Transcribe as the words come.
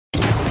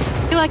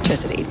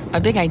Electricity,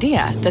 a big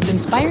idea that's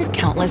inspired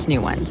countless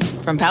new ones.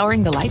 From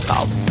powering the light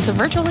bulb to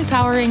virtually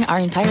powering our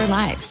entire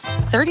lives.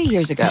 30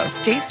 years ago,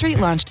 State Street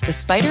launched the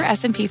Spider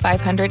S&P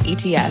 500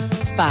 ETF,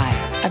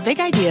 SPY. A big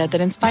idea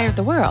that inspired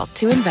the world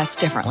to invest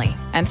differently.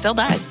 And still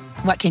does.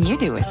 What can you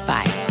do with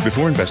SPY?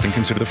 Before investing,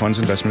 consider the fund's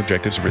investment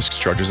objectives, risks,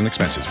 charges, and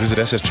expenses. Visit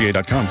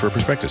ssga.com for a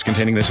prospectus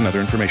containing this and other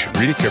information.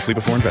 Read it carefully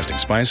before investing.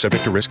 SPY is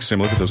subject to risks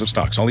similar to those of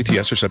stocks. All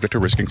ETFs are subject to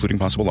risk, including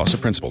possible loss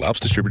of principal. Alps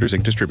Distributors,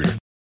 Inc. Distributor.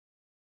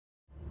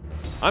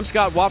 I'm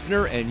Scott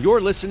Wapner, and you're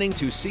listening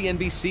to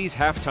CNBC's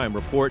Halftime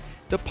Report,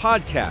 the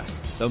podcast,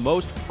 the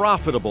most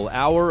profitable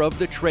hour of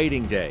the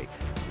trading day.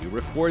 We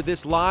record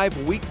this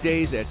live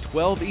weekdays at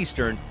 12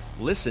 Eastern.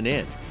 Listen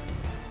in.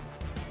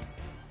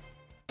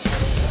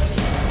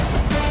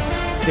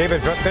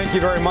 David, thank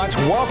you very much.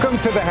 Welcome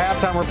to the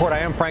Halftime Report. I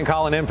am Frank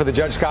Holland in for the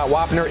Judge Scott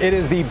Wapner. It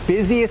is the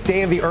busiest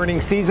day of the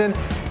earnings season,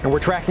 and we're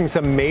tracking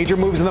some major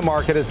moves in the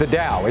market as the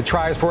Dow. It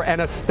tries for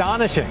an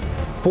astonishing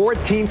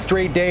 14th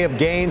straight day of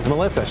gains.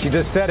 Melissa, she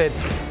just said it.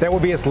 That will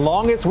be its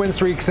longest win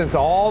streak since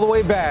all the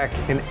way back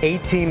in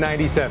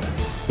 1897.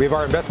 We have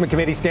our investment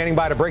committee standing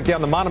by to break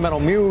down the Monumental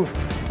Move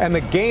and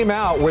the game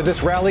out where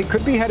this rally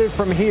could be headed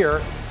from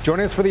here.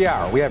 Joining us for the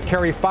hour, we have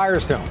Carrie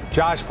Firestone,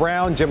 Josh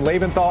Brown, Jim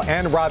Leventhal,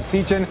 and Rob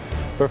Sechin.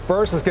 But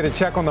first, let's get a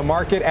check on the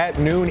market at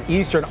noon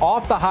Eastern.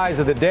 Off the highs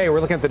of the day,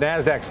 we're looking at the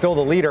NASDAQ, still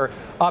the leader,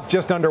 up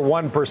just under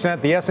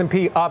 1%. The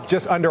S&P up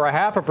just under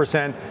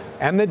 0.5%.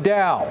 And the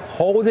Dow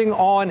holding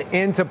on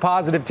into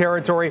positive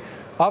territory,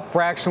 up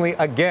fractionally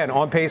again,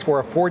 on pace for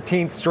a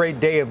 14th straight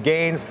day of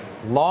gains.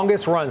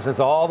 Longest run since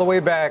all the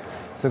way back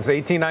since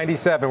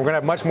 1897. We're going to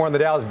have much more on the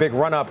Dow's big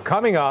run-up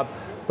coming up.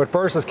 But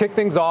first, let's kick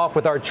things off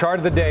with our chart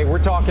of the day.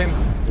 We're talking,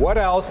 what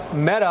else?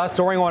 Meta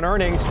soaring on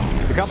earnings.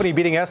 The company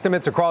beating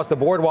estimates across the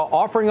board while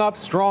offering up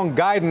strong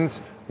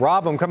guidance.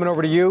 Rob, I'm coming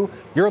over to you.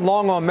 You're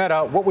long on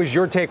Meta. What was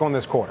your take on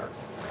this quarter?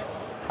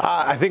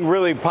 I think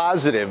really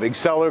positive,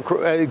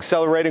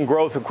 accelerating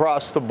growth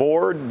across the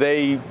board.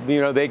 They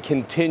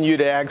continue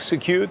to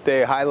execute.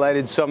 They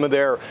highlighted some of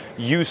their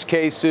use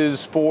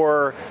cases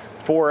for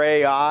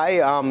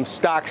AI.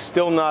 Stock's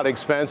still not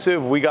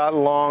expensive. We got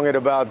long at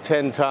about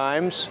 10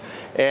 times.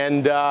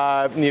 And,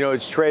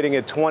 it's trading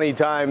at 20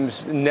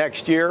 times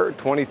next year,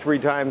 23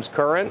 times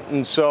current.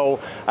 And so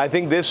I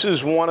think this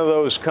is one of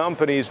those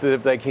companies that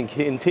if they can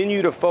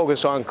continue to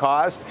focus on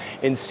cost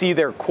and see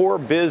their core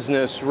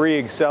business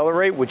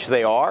re-accelerate, which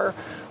they are,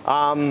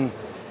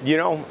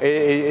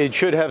 it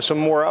should have some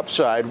more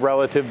upside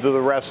relative to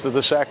the rest of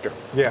the sector.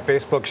 Yeah,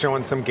 Facebook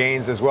showing some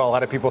gains as well. A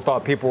lot of people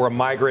thought people were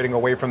migrating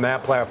away from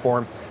that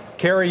platform.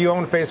 Carrie, you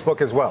own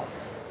Facebook as well.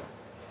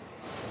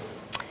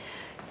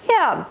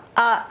 Yeah.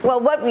 Well,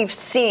 what we've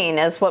seen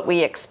is what we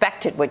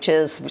expected, which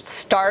is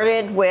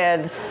started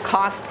with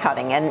cost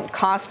cutting and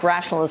cost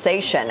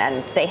rationalization.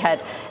 And they had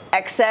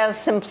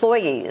excess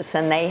employees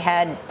and they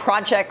had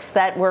projects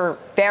that were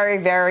very,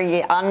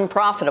 very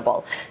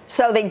unprofitable.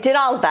 So they did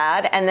all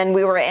that. And then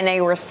we were in a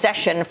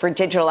recession for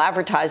digital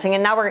advertising.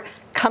 And now we're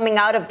coming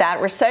out of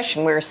that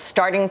recession. We're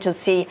starting to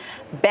see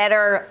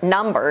better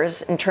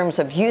numbers in terms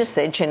of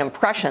usage and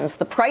impressions.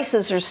 The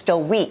prices are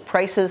still weak.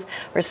 Prices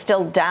are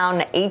still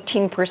down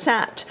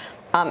 18%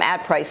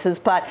 ad prices.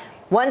 But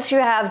once you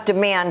have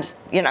demand,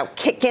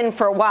 kick in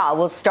for a while,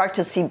 we'll start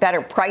to see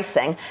better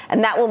pricing.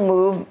 And that will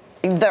move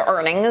the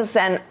earnings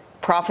and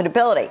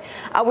profitability.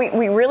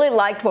 We really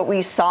liked what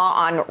we saw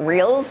on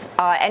Reels.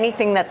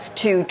 Anything that's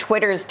to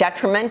Twitter's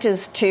detriment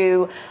is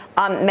to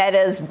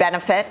Meta's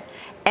benefit.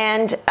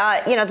 And,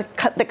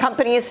 the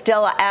company is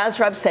still, as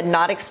Rob said,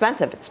 not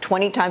expensive. It's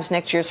 20 times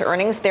next year's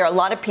earnings. There are a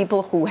lot of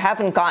people who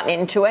haven't gotten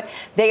into it.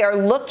 They are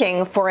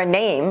looking for a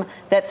name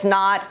that's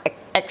not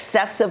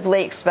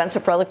excessively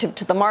expensive relative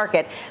to the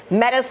market.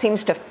 Meta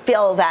seems to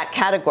fill that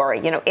category.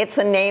 It's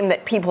a name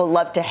that people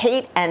love to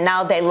hate, and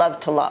now they love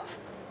to love.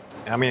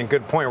 I mean,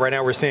 good point. Right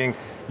now we're seeing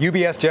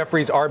UBS,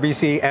 Jefferies,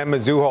 RBC, and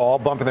Mizuho all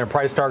bumping their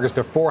price targets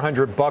to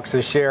 $400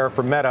 a share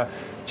for Meta.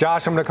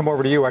 Josh, I'm going to come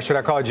over to you. Or should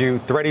I call you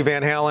Thready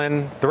Van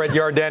Halen, Thread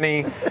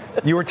Yardeni?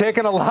 You were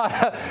taking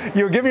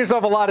you were giving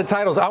yourself a lot of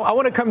titles. I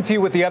want to come to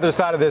you with the other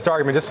side of this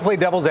argument, just to play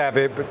devil's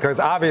advocate, because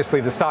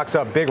obviously the stock's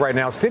up big right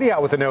now. Citi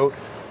out with a note.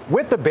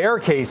 With the bear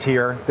case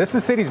here, this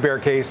is Citi's bear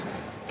case,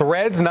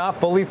 Threads not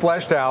fully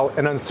fleshed out,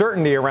 and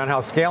uncertainty around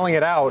how scaling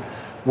it out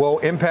will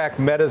impact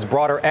Meta's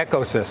broader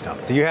ecosystem.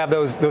 Do you have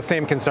those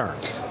same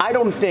concerns? I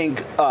don't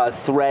think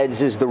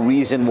Threads is the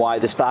reason why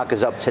the stock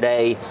is up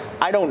today.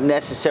 I don't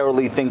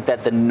necessarily think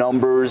that the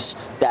numbers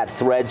that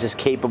Threads is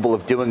capable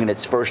of doing in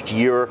its first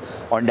year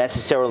are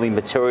necessarily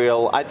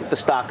material. I think the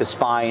stock is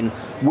fine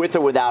with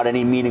or without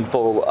any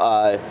meaningful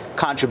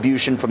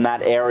contribution from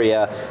that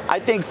area. I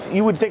think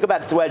you would think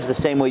about Threads the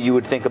same way you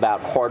would think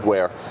about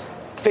hardware.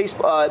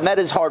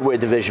 Meta's hardware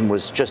division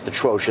was just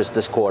atrocious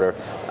this quarter.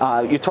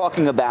 You're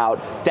talking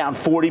about down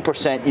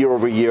 40% year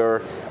over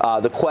year.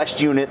 The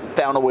Quest unit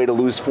found a way to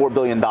lose $4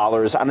 billion. I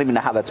don't even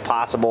know how that's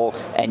possible,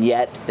 and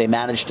yet they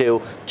managed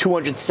to.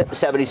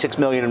 $276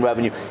 million in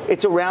revenue.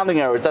 It's a rounding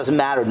error. It doesn't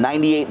matter.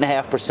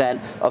 98.5%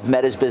 of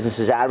Meta's business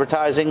is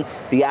advertising.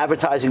 The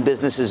advertising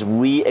business is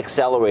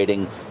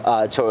re-accelerating,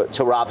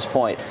 to Rob's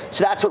point.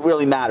 So that's what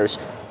really matters.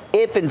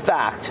 If, in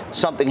fact,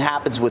 something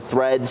happens with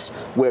Threads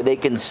where they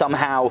can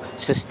somehow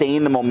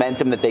sustain the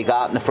momentum that they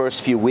got in the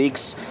first few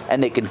weeks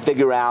and they can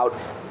figure out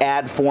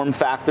ad form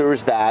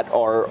factors that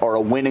are a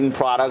winning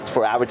product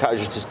for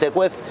advertisers to stick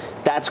with,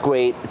 that's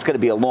great. It's going to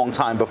be a long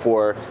time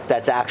before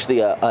that's actually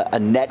a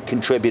net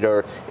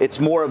contributor. It's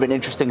more of an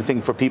interesting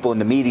thing for people in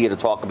the media to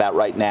talk about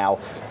right now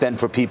than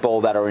for people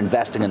that are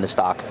investing in the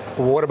stock.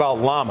 What about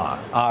Llama?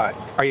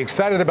 Are you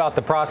excited about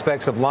the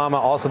prospects of Llama?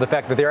 Also, the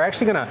fact that they're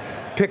actually going to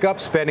pick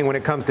up spending when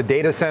it comes to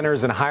data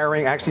centers and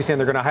hiring, actually saying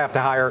they're going to have to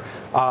hire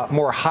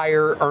more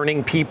higher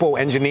earning people,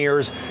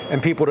 engineers,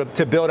 and people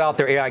to build out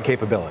their AI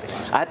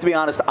capabilities. I have to be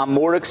honest, I'm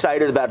more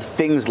excited about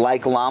things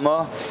like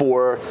Llama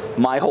for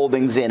my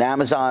holdings in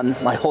Amazon,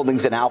 my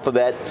holdings in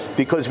Alphabet,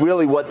 because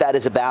really what that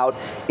is about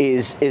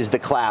is the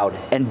cloud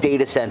and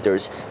data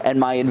centers, and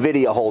my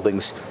NVIDIA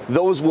holdings.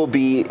 Those will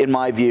be, in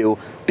my view,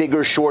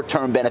 bigger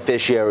short-term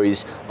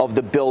beneficiaries of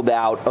the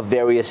build-out of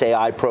various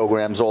AI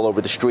programs all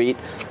over the street,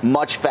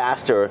 much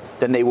faster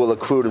than they will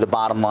accrue to the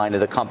bottom line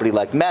of the company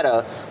like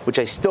Meta, which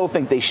I still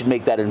think they should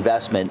make that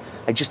investment.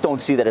 I just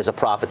don't see that as a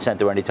profit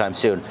center anytime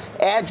soon.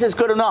 Ads is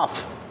good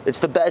enough. It's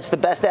the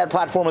best ad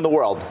platform in the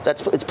world.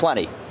 It's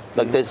plenty.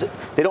 Like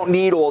they don't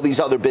need all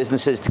these other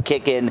businesses to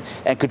kick in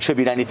and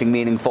contribute anything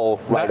meaningful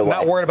right away.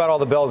 Not worried about all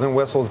the bells and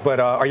whistles, but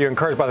are you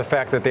encouraged by the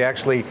fact that they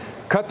actually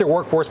cut their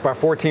workforce by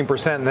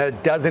 14% and that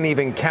it doesn't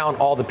even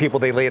count all the people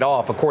they laid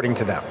off, according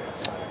to them?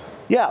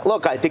 Yeah,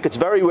 look, I think it's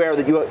very rare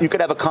that you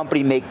could have a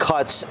company make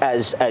cuts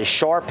as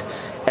sharp,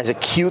 as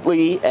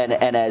acutely,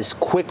 and as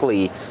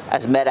quickly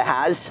as Meta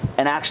has,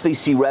 and actually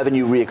see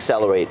revenue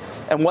reaccelerate.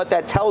 And what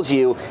that tells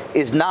you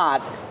is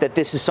not that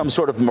this is some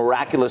sort of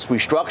miraculous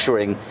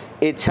restructuring.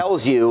 It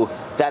tells you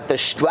that the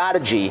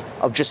strategy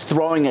of just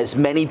throwing as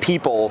many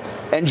people,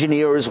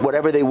 engineers,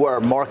 whatever they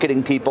were,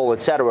 marketing people,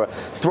 et cetera,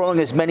 throwing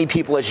as many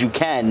people as you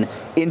can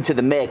into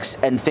the mix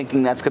and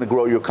thinking that's going to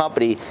grow your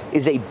company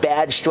is a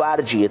bad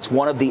strategy. It's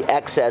one of the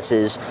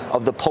excesses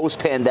of the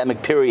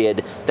post-pandemic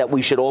period that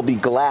we should all be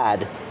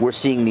glad we're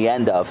seeing the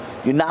end of.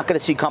 You're not going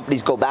to see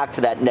companies go back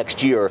to that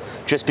next year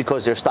just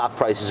because their stock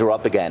prices are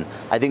up again.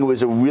 I think it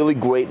was a really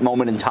great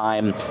moment in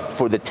time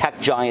for the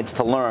tech giants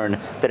to learn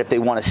that if they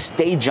want to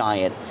stay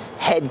giant,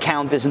 head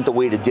count isn't the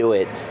way to do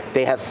it.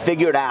 They have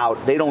figured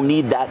out they don't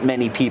need that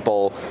many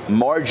people.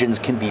 Margins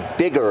can be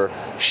bigger.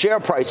 Share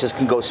prices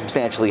can go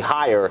substantially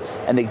higher,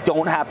 and they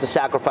don't have to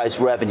sacrifice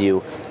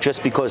revenue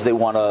just because they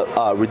want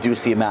to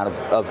reduce the amount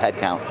of head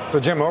count. So,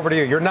 Jim, over to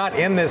you. You're not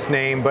in this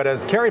name, but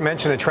as Kerry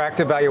mentioned,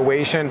 attractive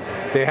valuation.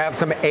 They have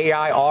some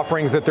AI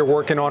offerings that they're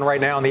working on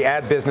right now, and the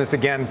ad business,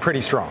 again,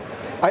 pretty strong.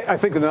 I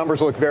think the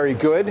numbers look very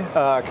good.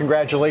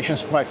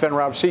 Congratulations to my friend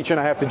Rob Sechin.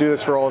 I have to do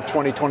this for all of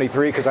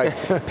 2023 because I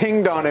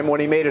pinged on him when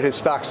he made it his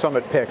stock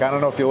summit pick. I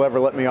don't know if you'll ever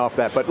let me off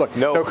that, but look,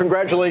 no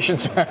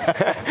congratulations.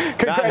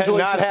 Congratulations.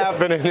 Not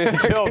happening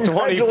until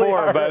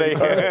 24, buddy.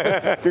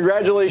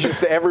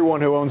 Congratulations to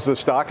everyone who owns the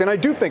stock, and I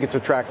do think it's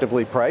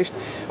attractively priced.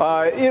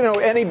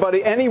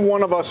 Any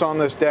one of us on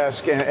this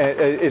desk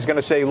is going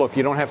to say, look,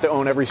 you don't have to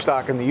own every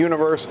stock in the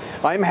universe.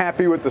 I'm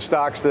happy with the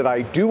stocks that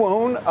I do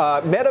own.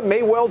 Meta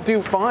may well do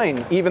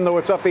fine, even though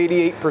it's up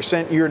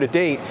 88% year to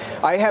date.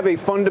 I have a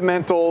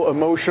fundamental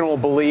emotional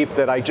belief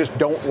that I just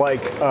don't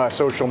like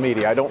social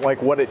media. I don't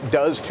like what it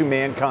does to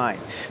mankind.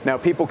 Now,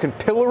 people can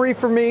pillory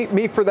for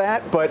me for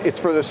that, but it's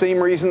for the same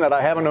reason that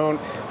I haven't owned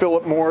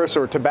Philip Morris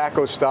or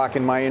tobacco stock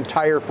in my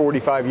entire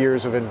 45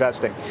 years of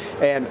investing.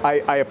 And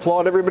I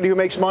applaud everybody who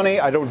makes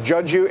money. I don't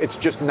judge you. It's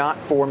just not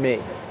for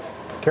me.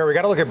 Kerry, we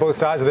got to look at both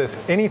sides of this.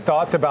 Any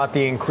thoughts about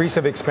the increase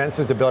of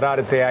expenses to build out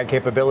its AI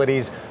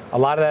capabilities? A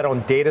lot of that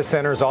on data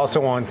centers,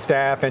 also on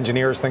staff,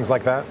 engineers, things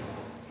like that?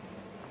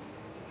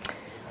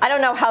 I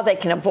don't know how they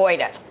can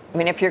avoid it. I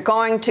mean, if you're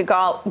going to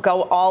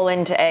go all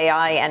into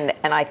AI,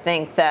 and I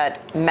think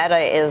that Meta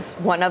is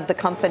one of the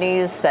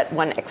companies that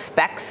one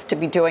expects to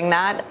be doing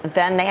that,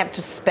 then they have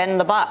to spend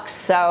the bucks.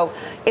 So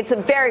it's a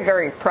very,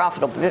 very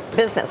profitable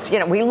business. You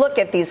know, we look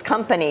at these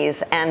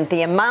companies and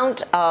the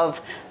amount of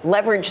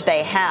leverage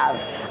they have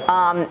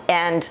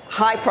and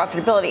high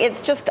profitability, it's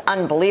just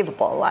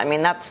unbelievable. I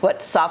mean, that's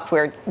what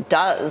software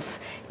does.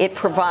 It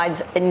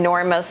provides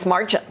enormous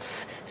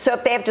margins. So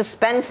if they have to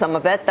spend some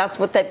of it, that's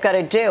what they've got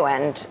to do.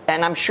 And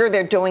I'm sure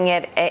they're doing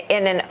it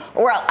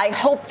I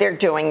hope they're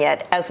doing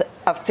it as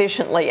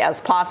efficiently as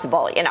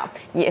possible. You know,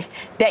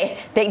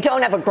 they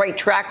don't have a great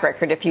track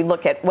record if you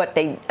look at what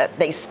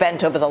they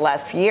spent over the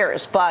last few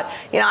years. But,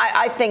 you know,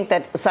 I think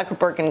that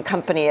Zuckerberg and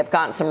company have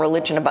gotten some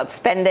religion about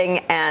spending.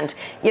 And,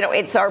 you know,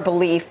 it's our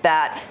belief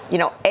that, you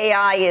know,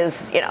 AI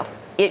is, you know,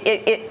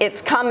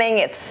 it's coming.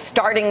 It's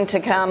starting to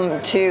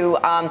come to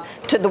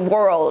the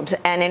world.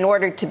 And in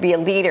order to be a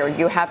leader,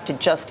 you have to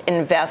just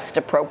invest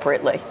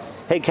appropriately.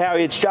 Hey,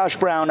 Carrie, it's Josh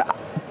Brown.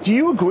 Do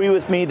you agree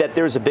with me that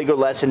there's a bigger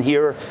lesson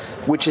here,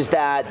 which is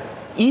that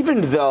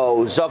even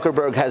though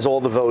Zuckerberg has all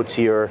the votes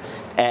here,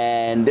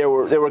 and there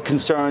were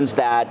concerns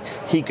that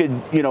he could,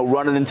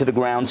 run it into the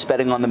ground,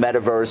 spending on the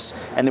metaverse,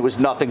 and there was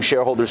nothing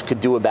shareholders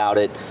could do about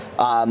it,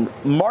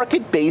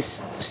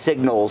 market-based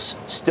signals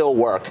still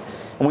work.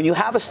 And when you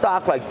have a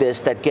stock like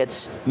this that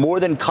gets more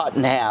than cut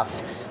in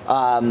half,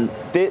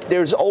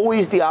 there's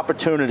always the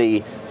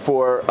opportunity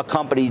for a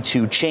company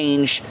to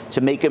change,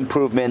 to make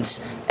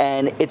improvements,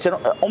 and it's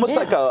almost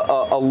like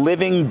a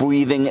living,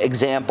 breathing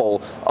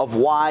example of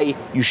why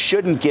you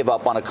shouldn't give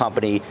up on a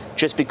company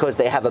just because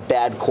they have a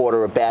bad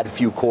quarter, a bad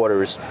few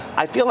quarters.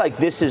 I feel like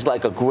this is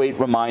like a great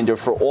reminder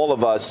for all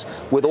of us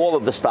with all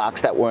of the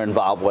stocks that we're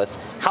involved with,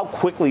 how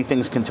quickly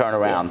things can turn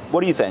around.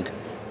 What do you think?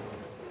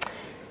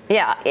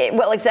 Yeah,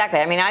 well, exactly.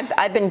 I mean,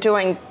 I've been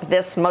doing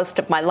this most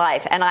of my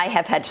life, and I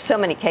have had so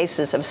many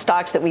cases of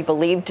stocks that we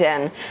believed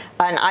in,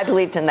 and I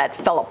believed in that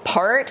fell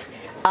apart.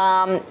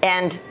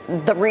 And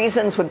the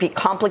reasons would be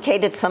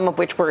complicated, some of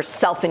which were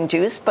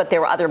self-induced, but there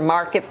were other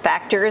market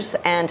factors.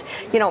 And,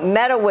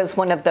 Meta was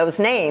one of those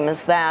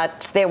names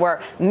that there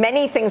were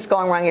many things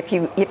going wrong. If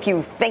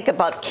you think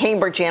about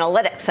Cambridge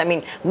Analytics, I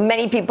mean,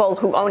 many people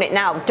who own it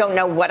now don't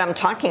know what I'm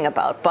talking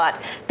about. But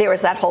there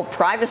was that whole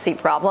privacy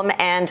problem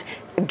and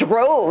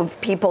drove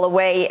people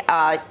away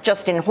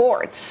just in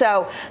hordes.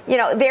 So,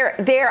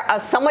 they're a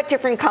somewhat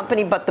different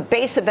company, but the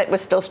base of it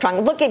was still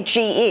strong. Look at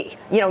GE.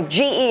 GE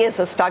is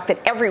a stock that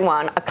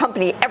a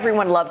company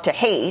everyone loved to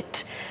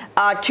hate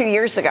 2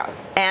 years ago.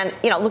 And,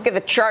 look at the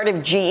chart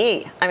of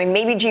GE. I mean,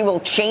 maybe GE will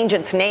change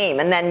its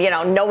name and then,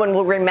 no one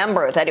will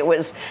remember that it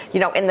was,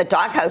 in the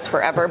doghouse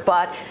forever.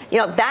 But,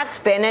 that's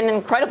been an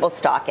incredible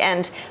stock.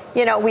 And,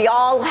 we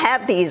all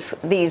have these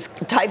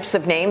types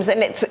of names,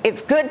 and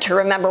it's good to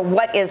remember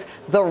what is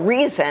the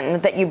reason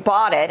that you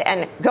bought it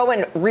and go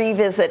and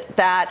revisit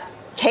that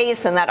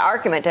case and that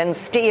argument and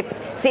see if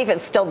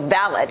it's still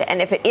valid, and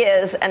if it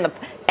is,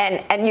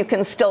 and you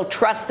can still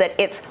trust that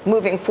it's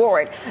moving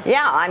forward.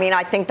 Yeah, I mean,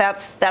 I think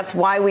that's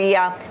why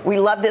we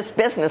love this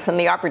business and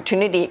the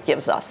opportunity it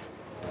gives us.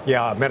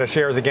 Yeah, Meta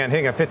shares again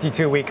hitting a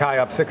 52-week high,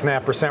 up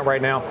 6.5%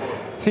 right now.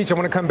 Seach, I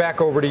want to come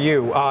back over to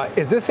you.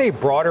 Is this a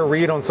broader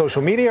read on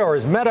social media, or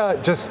is Meta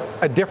just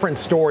a different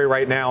story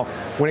right now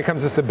when it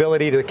comes to its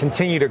ability to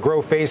continue to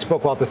grow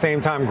Facebook while at the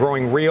same time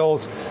growing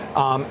Reels?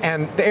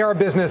 And the AR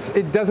business,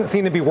 it doesn't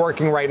seem to be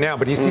working right now,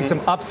 but you see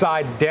some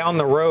upside down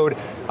the road.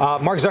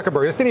 Mark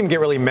Zuckerberg, this didn't even get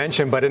really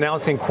mentioned, but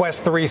announcing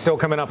Quest 3 still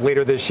coming up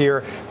later this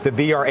year, the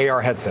VR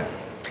AR headset.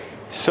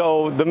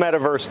 So the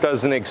metaverse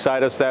doesn't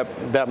excite us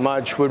that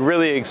much. What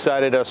really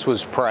excited us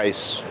was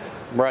price,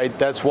 right?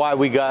 That's why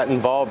we got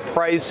involved.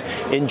 Price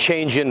and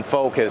change in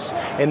focus.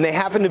 And they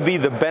happen to be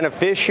the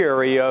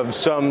beneficiary of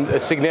some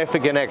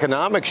significant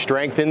economic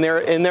strength in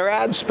their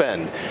ad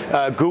spend.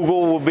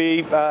 Google will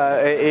be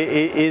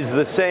is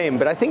the same.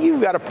 But I think you've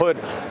got to put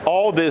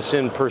all this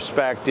in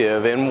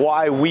perspective and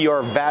why we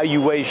are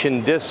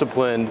valuation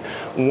disciplined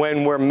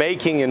when we're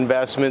making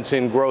investments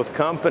in growth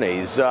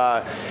companies.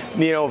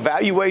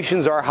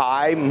 Valuations are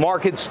high.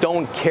 Markets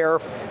don't care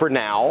for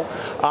now.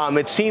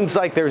 It seems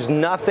like there's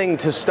nothing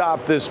to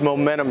stop this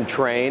momentum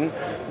train.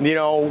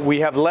 We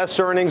have less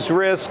earnings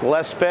risk,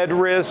 less Fed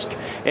risk,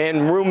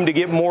 and room to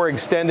get more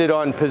extended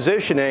on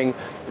positioning.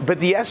 But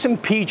the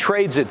S&P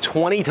trades at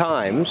 20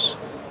 times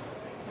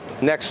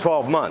next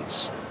 12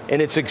 months,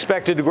 and it's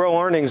expected to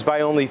grow earnings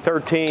by only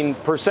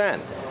 13%.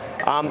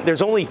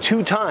 There's only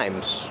two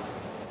times,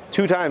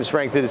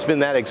 Frank, that it's been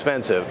that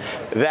expensive.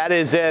 That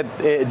is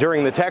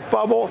during the tech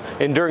bubble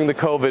and during the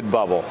COVID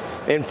bubble.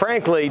 And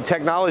frankly,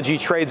 technology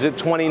trades at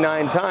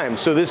 29 times.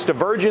 So this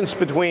divergence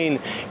between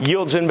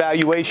yields and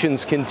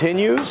valuations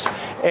continues,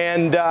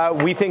 and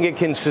we think it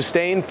can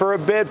sustain for a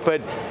bit.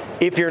 But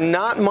if you're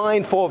not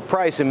mindful of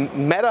price, and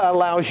Meta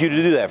allows you to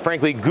do that,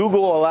 frankly,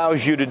 Google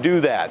allows you to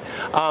do that.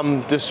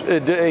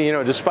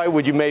 Despite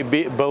what you may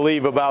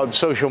believe about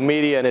social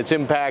media and its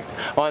impact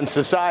on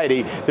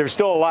society, there's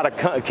still a lot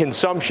of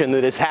consumption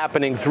that is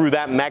happening through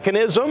that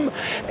mechanism.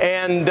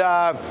 And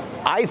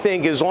I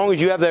think as long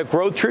as you have that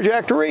growth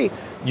trajectory,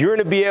 you're going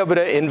to be able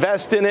to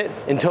invest in it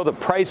until the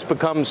price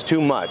becomes too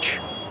much.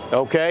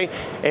 Okay?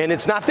 And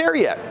it's not there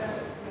yet.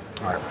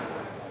 All right.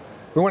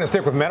 We want to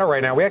stick with Meta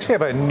right now. We actually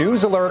have a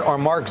news alert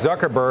on Mark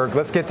Zuckerberg.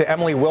 Let's get to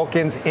Emily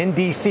Wilkins in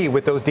D.C.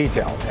 with those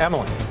details.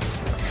 Emily.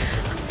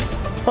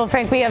 Well,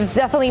 Frank, we have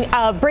definitely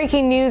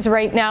breaking news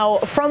right now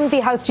from the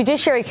House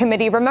Judiciary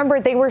Committee.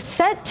 Remember, they were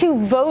set to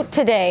vote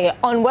today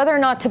on whether or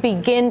not to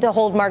begin to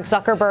hold Mark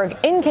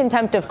Zuckerberg in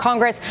contempt of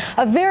Congress.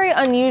 A very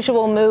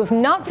unusual move,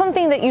 not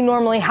something that you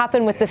normally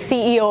happen with the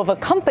CEO of a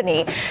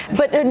company.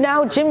 But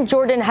now Jim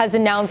Jordan has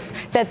announced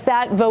that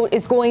that vote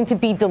is going to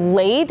be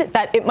delayed,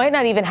 that it might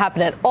not even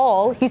happen at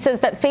all. He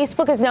says that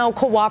Facebook is now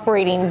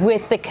cooperating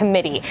with the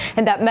committee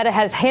and that Meta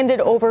has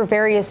handed over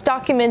various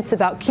documents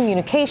about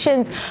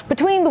communications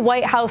between the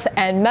White House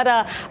and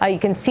Meta. You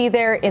can see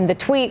there in the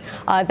tweet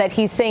that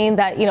he's saying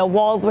that,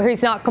 while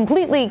he's not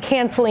completely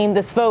canceling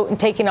this vote and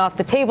taking off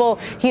the table,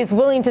 he is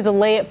willing to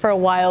delay it for a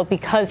while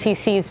because he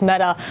sees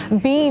Meta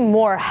being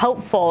more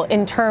helpful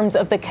in terms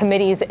of the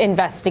committee's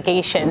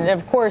investigation. And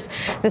of course,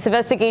 this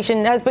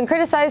investigation has been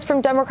criticized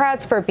from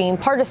Democrats for being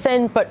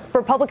partisan, but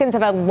Republicans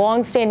have had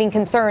longstanding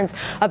concerns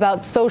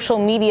about social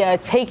media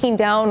taking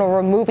down or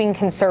removing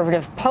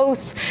conservative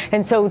posts.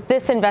 And so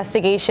this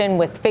investigation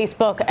with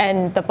Facebook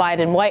and the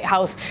Biden White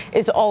House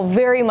is all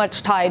very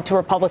much tied to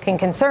Republican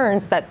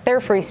concerns that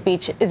their free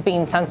speech is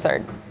being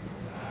censored.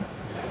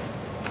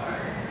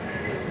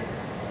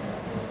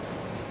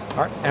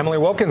 All right, Emily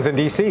Wilkins in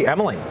D.C.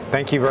 Emily,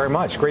 thank you very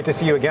much. Great to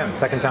see you again,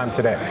 second time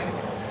today.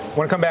 I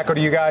want to come back over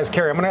to you guys.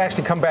 Carrie, I'm going to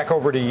actually come back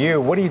over to you.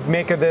 What do you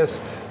make of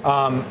this?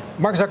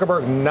 Mark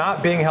Zuckerberg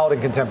not being held in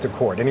contempt of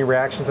court. Any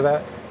reaction to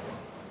that?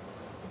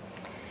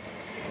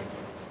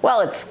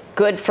 Well, it's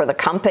good for the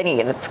company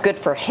and it's good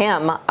for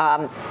him.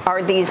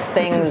 Are these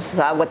things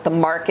what the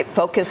market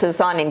focuses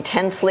on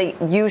intensely?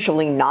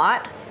 Usually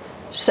not.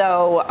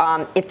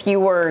 So if you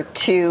were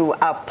to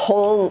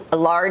poll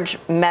large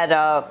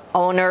Meta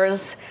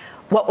owners,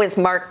 what was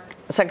Mark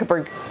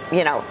Zuckerberg,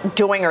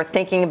 doing or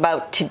thinking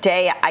about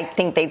today, I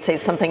think they'd say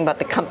something about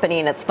the company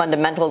and its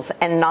fundamentals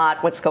and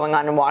not what's going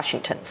on in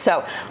Washington.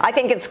 So I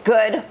think it's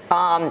good.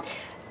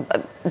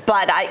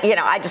 But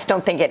I just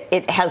don't think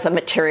it has a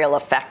material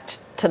effect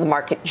to the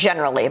market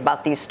generally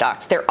about these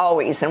stocks. They're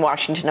always in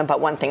Washington about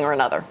one thing or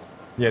another.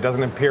 Yeah, it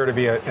doesn't appear to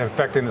be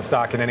affecting the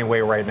stock in any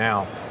way right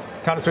now.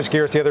 Time to switch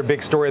gears to the other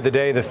big story of the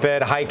day, the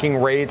Fed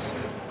hiking rates,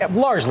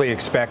 largely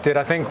expected.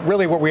 I think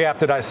really what we have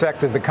to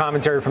dissect is the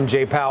commentary from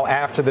Jay Powell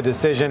after the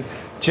decision.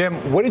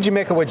 Jim, what did you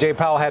make of what Jay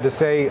Powell had to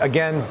say?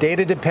 Again,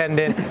 data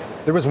dependent.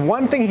 There was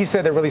one thing he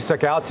said that really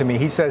stuck out to me.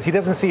 He says he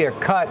doesn't see a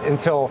cut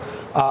until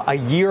a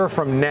year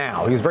from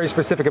now. He was very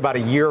specific about a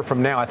year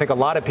from now. I think a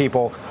lot of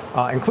people,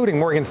 including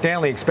Morgan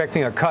Stanley,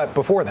 expecting a cut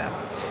before then.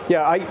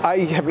 Yeah, I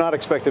have not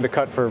expected a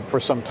cut for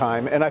some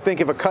time. And I think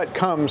if a cut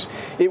comes,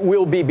 it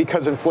will be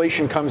because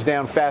inflation comes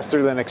down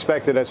faster than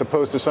expected, as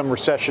opposed to some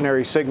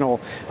recessionary signal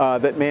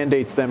that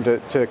mandates them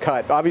to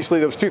cut. Obviously,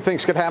 those two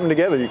things could happen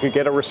together. You could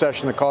get a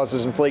recession that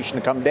causes inflation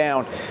to come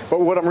down.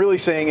 But what I'm really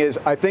saying is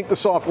I think the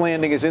soft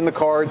landing is in the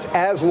cards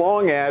as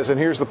long as, and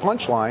here's the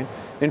punchline,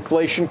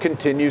 inflation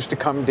continues to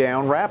come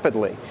down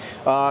rapidly.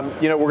 We're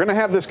going to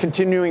have this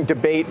continuing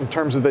debate in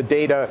terms of the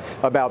data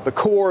about the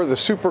core, the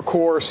super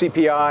core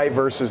CPI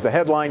versus the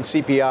headline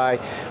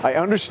CPI. I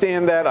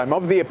understand that. I'm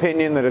of the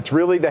opinion that it's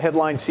really the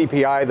headline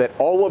CPI that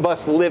all of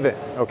us live in,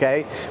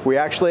 okay? We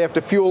actually have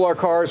to fuel our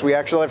cars. We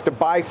actually have to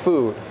buy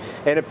food.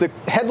 And if the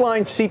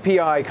headline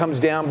CPI comes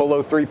down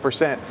below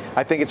 3%,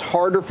 I think it's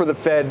harder for the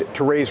Fed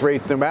to raise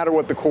rates no matter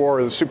what the core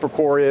or the super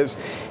core is.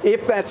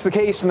 If that's the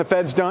case and the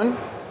Fed's done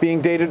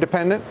being data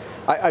dependent,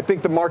 I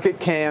think the market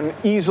can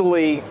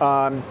easily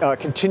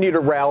continue to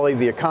rally,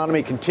 the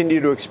economy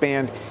continue to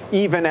expand,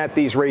 even at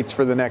these rates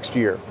for the next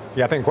year.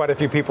 Yeah, I think quite a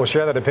few people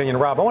share that opinion.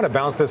 Rob, I want to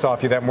bounce this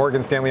off you, that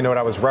Morgan Stanley note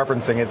I was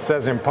referencing. It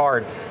says in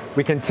part,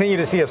 we continue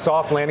to see a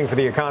soft landing for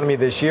the economy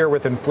this year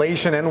with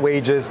inflation and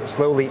wages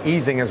slowly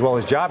easing as well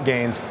as job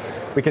gains.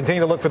 We continue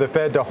to look for the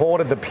Fed to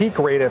hold at the peak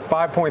rate at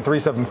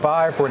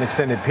 5.375 for an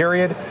extended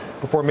period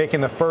before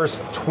making the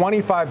first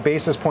 25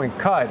 basis point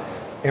cut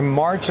in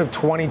March of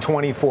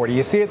 2024. Do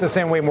you see it the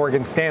same way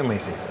Morgan Stanley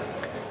sees it?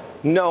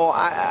 No,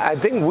 I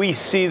think we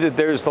see that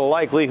there's the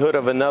likelihood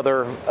of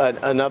another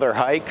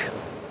hike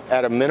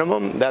at a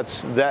minimum.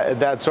 That's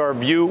our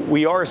view.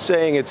 We are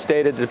saying it's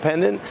data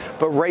dependent,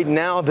 but right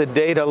now the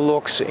data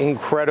looks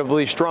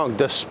incredibly strong,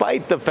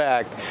 despite the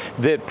fact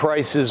that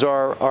prices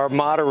are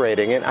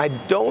moderating. And I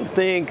don't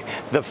think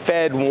the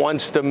Fed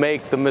wants to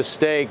make the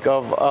mistake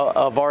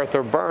of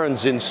Arthur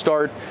Burns and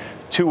start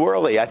too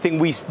early. I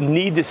think we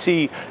need to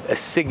see a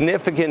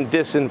significant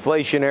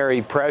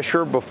disinflationary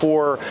pressure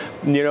before,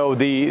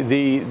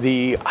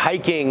 the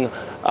hiking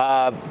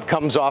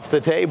comes off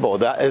the table.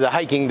 The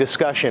hiking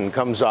discussion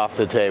comes off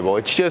the table.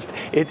 It's just,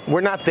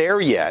 we're not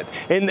there yet.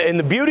 And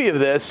the beauty of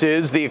this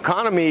is the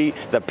economy,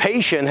 the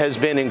patient has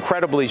been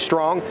incredibly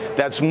strong.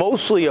 That's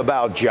mostly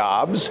about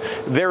jobs,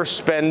 their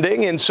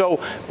spending. And so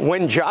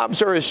when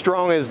jobs are as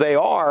strong as they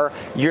are,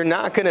 you're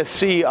not going to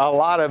see a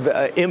lot of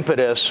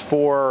impetus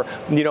for,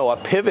 a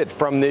pivot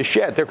from this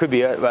yet. There could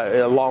be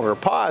a longer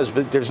pause,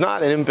 but there's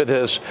not an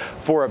impetus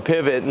for a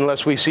pivot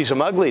unless we see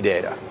some ugly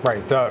data.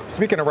 Right.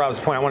 Speaking of Rob's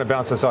point, I want to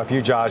bounce this off you,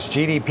 Josh.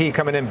 GDP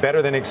coming in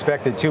better than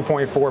expected,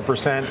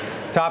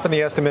 2.4%, topping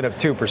the estimate of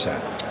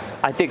 2%.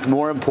 I think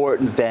more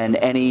important than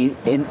any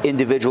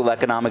individual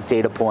economic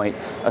data point,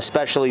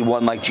 especially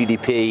one like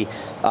GDP,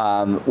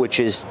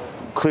 which is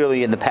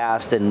clearly in the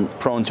past and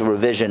prone to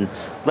revision.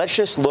 Let's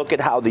just look at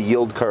how the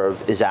yield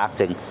curve is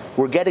acting.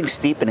 We're getting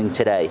steepening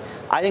today.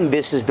 I think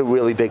this is the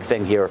really big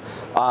thing here.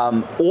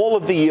 All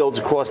of the yields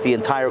across the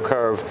entire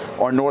curve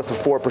are north of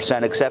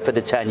 4%, except for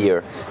the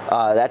 10-year.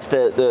 That's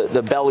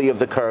the belly of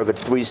the curve at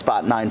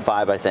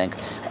 3.95, I think.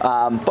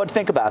 But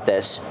think about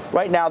this.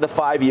 Right now, the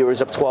 5-year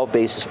is up 12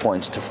 basis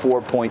points to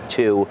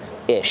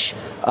 4.2-ish.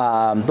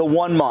 the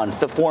 1 month,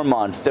 the 4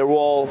 month, they're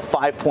all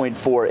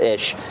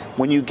 5.4-ish.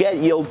 When you get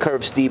yield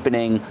curve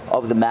steepening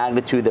of the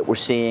magnitude that we're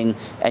seeing,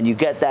 and you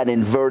get that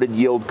inverted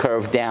yield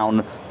curve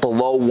down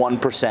below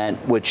 1%,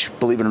 which,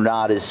 believe it or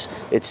not, it's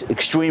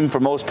extreme for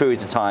most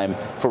periods of time.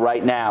 For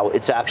right now,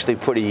 it's actually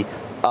pretty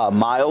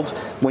mild.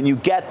 When you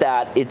get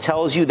that, it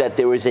tells you that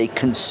there is a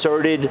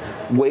concerted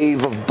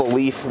wave of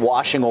belief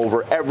washing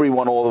over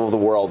everyone all over the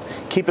world.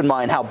 Keep in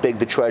mind how big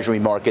the Treasury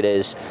market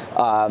is,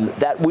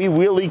 that we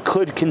really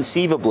could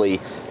conceivably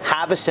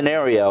have a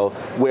scenario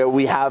where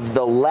we have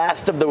the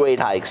last of the rate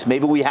hikes.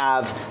 Maybe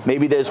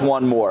there's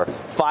one more.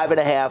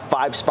 5.5,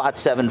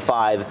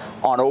 5.75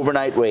 on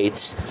overnight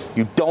rates.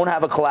 You don't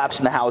have a collapse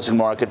in the housing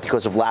market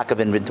because of lack of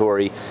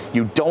inventory.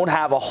 You don't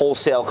have a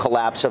wholesale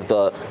collapse of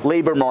the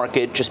labor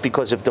market just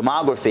because of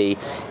demography,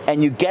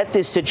 and you get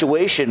this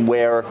situation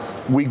where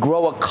we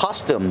grow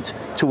accustomed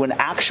to an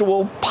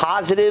actual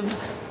positive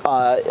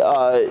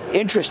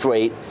interest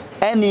rate,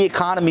 and the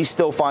economy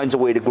still finds a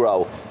way to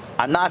grow.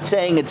 I'm not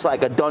saying it's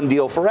like a done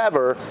deal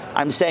forever.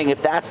 I'm saying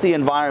if that's the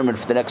environment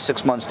for the next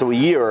 6 months to a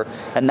year,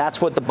 and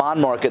that's what the bond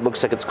market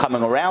looks like it's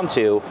coming around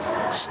to,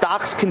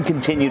 stocks can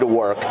continue to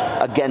work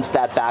against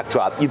that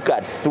backdrop. You've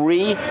got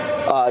 3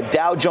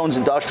 Dow Jones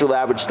Industrial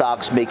Average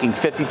stocks making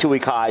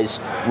 52-week highs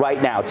right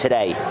now,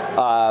 today.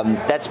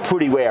 That's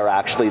pretty rare,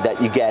 actually,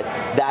 that you get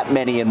that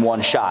many in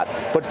one shot.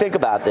 But think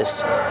about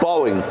this.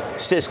 Boeing,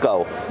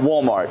 Cisco,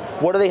 Walmart,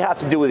 what do they have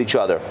to do with each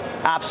other?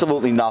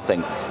 Absolutely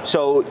nothing.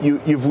 So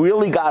you've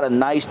really got a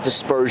nice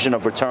dispersion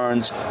of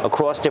returns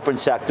across different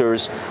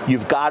sectors.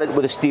 You've got it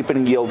with a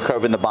steepening yield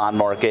curve in the bond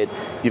market.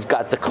 You've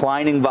got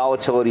declining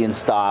volatility in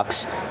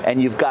stocks,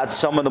 and you've got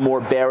some of the more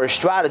bearish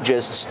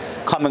strategists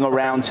coming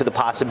around to the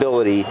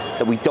possibility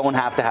that we don't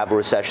have to have a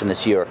recession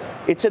this year.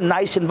 It's a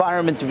nice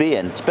environment to be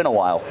in. It's been a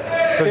while.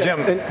 So, Jim,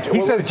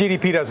 he says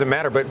GDP doesn't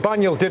matter, but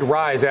bond yields did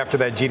rise after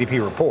that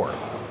GDP report.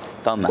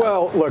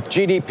 Well, look,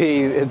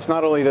 GDP, it's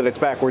not only that it's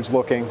backwards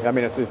looking. I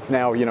mean, it's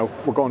now,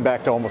 we're going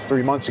back to almost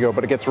 3 months ago,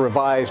 but it gets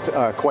revised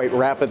quite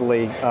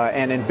rapidly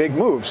and in big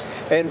moves.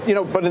 And,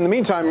 but in the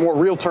meantime, more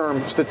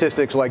real-term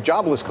statistics like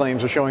jobless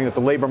claims are showing that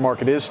the labor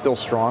market is still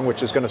strong,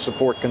 which is going to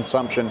support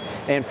consumption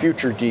and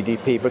future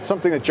GDP. But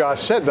something that Josh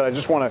said that I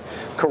just want to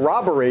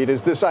corroborate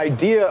is this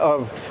idea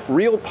of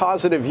real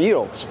positive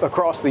yields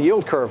across the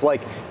yield curve. Like,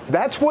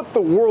 that's what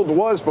the world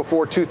was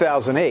before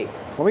 2008.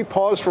 Let me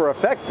pause for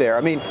effect there.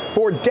 I mean,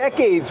 for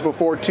decades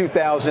before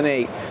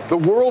 2008, the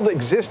world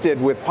existed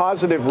with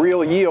positive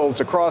real yields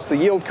across the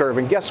yield curve.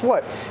 And guess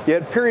what? You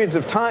had periods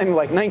of time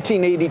like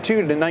 1982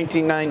 to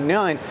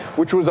 1999,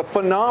 which was a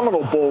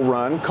phenomenal bull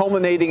run,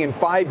 culminating in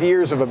 5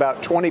 years of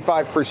about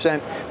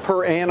 25%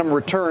 per annum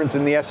returns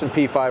in the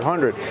S&P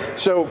 500.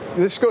 So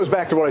this goes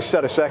back to what I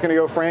said a second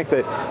ago, Frank,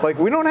 that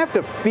we don't have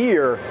to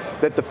fear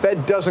that the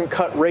Fed doesn't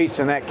cut rates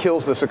and that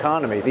kills this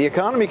economy. The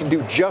economy can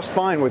do just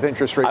fine with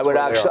interest rates.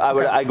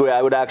 I agree.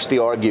 I would actually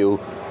argue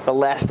the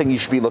last thing you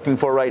should be looking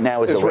for right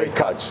now is a rate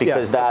cut,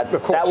 because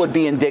that would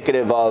be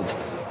indicative of,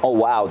 oh,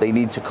 wow, they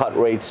need to cut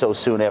rates so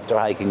soon after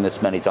hiking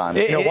this many times.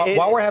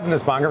 While we're having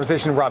this bond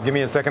conversation, Rob, give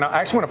me a second. I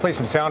actually want to play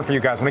some sound for you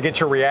guys. I'm going to get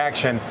your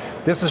reaction.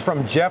 This is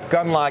from Jeff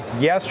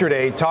Gundlach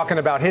yesterday talking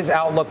about his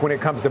outlook when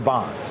it comes to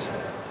bonds.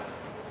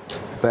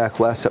 Back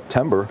last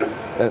September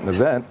at an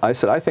event, I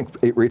said, I think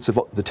the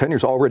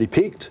 10-year's already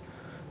peaked.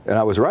 And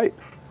I was right.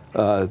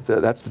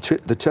 That's the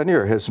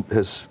 10-year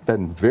has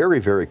been very,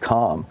 very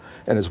calm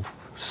and is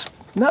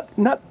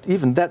not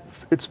even that.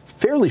 It's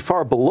fairly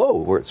far below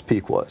where its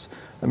peak was.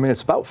 I mean,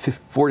 it's about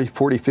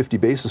 40, 50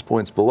 basis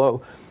points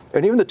below.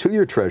 And even the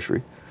 2-year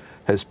Treasury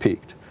has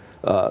peaked.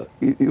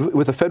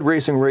 With the Fed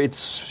raising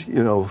rates,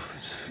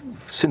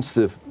 since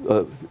the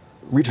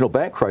regional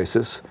bank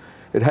crisis,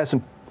 it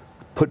hasn't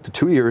put the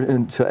 2-year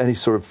into any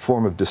sort of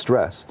form of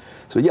distress.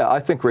 So, yeah, I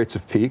think rates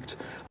have peaked.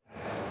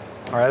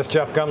 All right, that's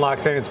Jeff Gundlach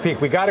saying it's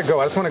peak. We got to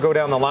go. I just want to go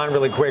down the line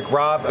really quick.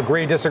 Rob,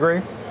 agree,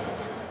 disagree?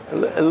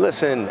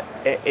 Listen,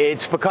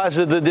 it's because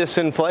of the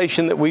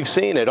disinflation that we've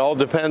seen. It all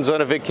depends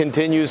on if it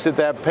continues at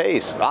that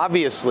pace.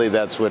 Obviously,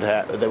 that's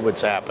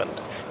what's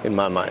happened in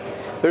my mind.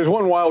 There's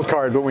one wild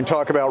card, but when we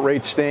talk about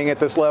rates staying at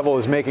this level,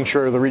 is making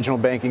sure the regional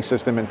banking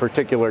system in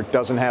particular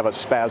doesn't have a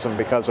spasm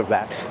because of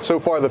that. So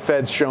far, the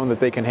Fed's shown that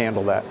they can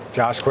handle that.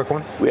 Josh, quick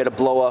one. We had a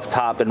blow-off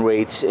top in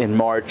rates in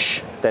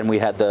March. Then we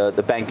had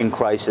the banking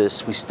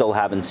crisis. We still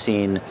haven't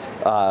seen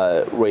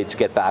rates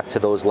get back to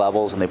those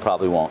levels, and they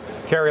probably won't.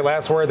 Carrie,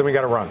 last word, then we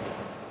got to run.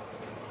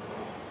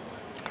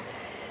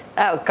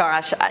 Oh,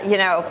 gosh.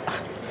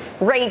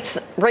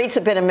 Rates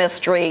have been a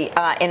mystery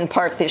in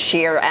part this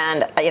year,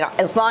 and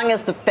as long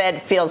as the Fed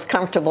feels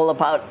comfortable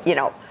about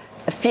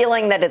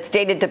feeling that it's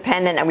data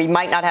dependent and we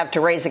might not have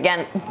to raise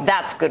again,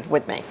 that's good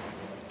with me.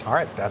 All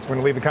right, that's going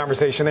to leave the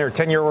conversation there.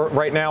 10-year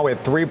right now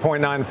at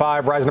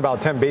 3.95, rising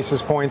about 10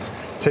 basis points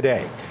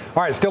today.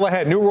 All right, still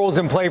ahead. New rules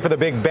in play for the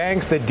big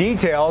banks, the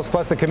details,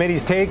 plus the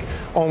committee's take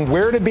on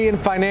where to be in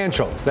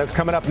financials. That's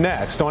coming up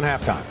next on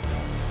Halftime.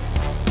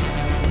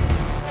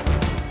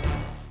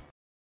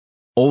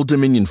 Old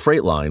Dominion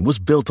Freight Line was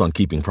built on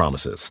keeping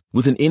promises.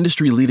 With an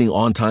industry-leading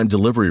on-time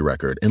delivery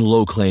record and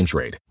low claims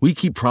rate, we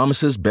keep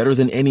promises better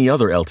than any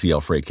other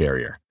LTL freight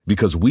carrier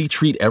because we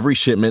treat every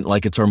shipment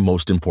like it's our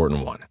most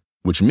important one,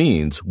 which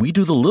means we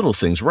do the little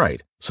things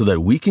right so that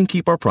we can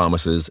keep our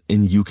promises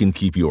and you can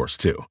keep yours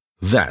too.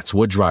 That's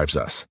what drives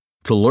us.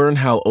 To learn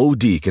how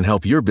OD can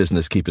help your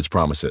business keep its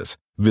promises,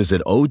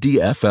 visit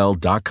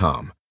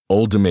odfl.com.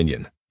 Old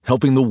Dominion,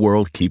 helping the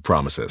world keep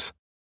promises.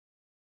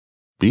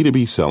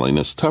 B2B selling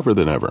is tougher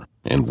than ever,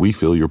 and we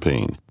feel your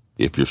pain.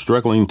 If you're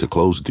struggling to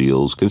close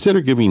deals, consider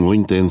giving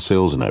LinkedIn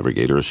Sales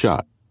Navigator a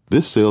shot.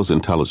 This sales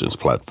intelligence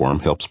platform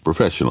helps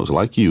professionals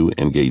like you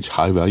engage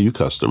high-value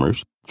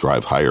customers,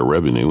 drive higher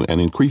revenue, and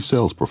increase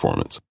sales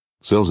performance.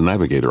 Sales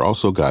Navigator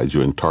also guides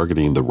you in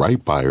targeting the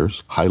right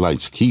buyers,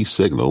 highlights key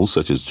signals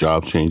such as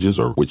job changes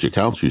or which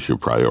accounts you should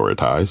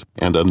prioritize,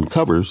 and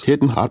uncovers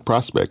hidden hot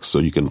prospects so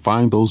you can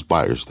find those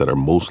buyers that are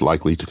most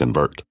likely to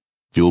convert.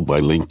 Fueled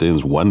by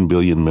LinkedIn's 1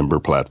 billion member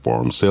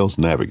platform, Sales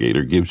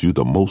Navigator gives you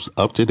the most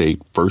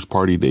up-to-date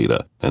first-party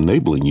data,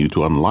 enabling you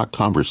to unlock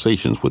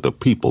conversations with the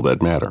people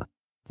that matter.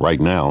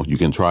 Right now, you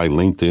can try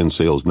LinkedIn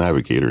Sales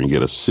Navigator and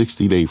get a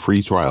 60-day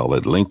free trial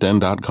at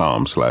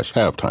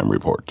linkedin.com/halftime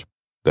report.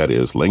 That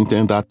is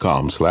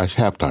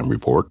linkedin.com/halftime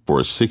report for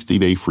a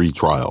 60-day free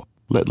trial.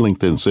 Let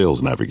LinkedIn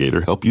Sales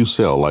Navigator help you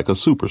sell like a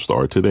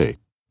superstar today.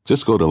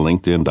 Just go to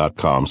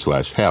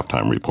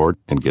linkedin.com/halftime report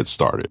and get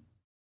started.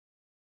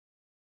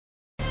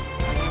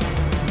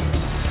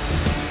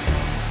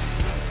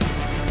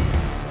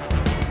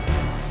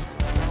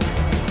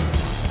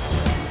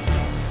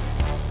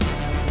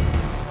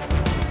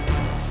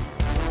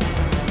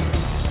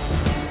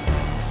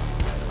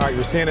 All right,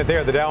 you're seeing it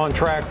there. The Dow on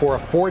track for a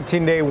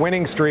 14-day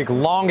winning streak,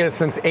 longest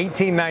since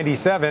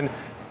 1897.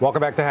 Welcome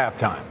back to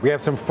Halftime. We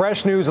have some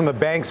fresh news on the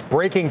banks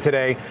breaking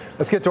today.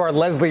 Let's get to our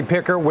Leslie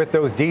Picker with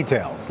those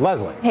details.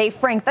 Leslie. Hey,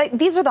 Frank,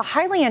 these are the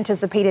highly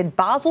anticipated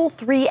Basel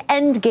III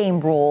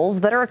endgame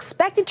rules that are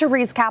expected to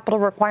raise capital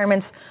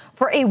requirements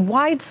for a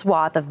wide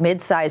swath of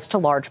mid-sized to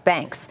large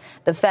banks.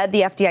 The Fed,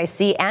 the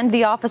FDIC, and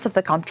the Office of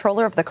the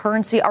Comptroller of the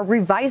Currency are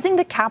revising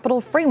the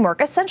capital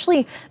framework,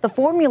 essentially the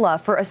formula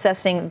for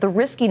assessing the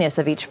riskiness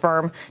of each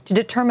firm to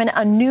determine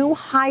a new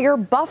higher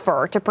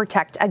buffer to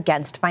protect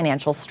against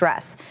financial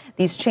stress.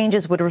 These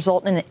changes would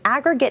result in an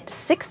aggregate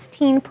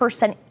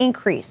 16%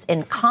 increase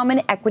in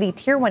common equity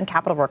Tier 1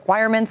 capital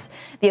requirements.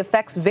 The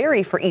effects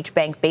vary for each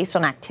bank based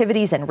on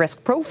activities and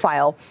risk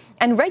profile,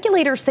 and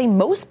regulators say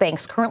most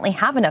banks currently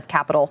have enough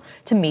capital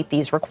to meet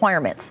these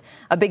requirements.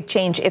 A big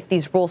change, if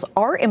these rules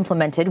are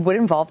implemented, would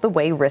involve the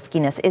way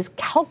riskiness is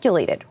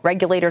calculated.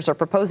 Regulators are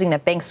proposing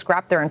that banks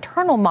scrap their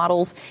internal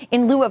models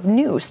in lieu of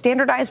new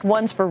standardized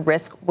ones for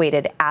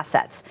risk-weighted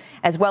assets,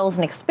 as well as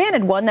an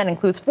expanded one that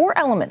includes 4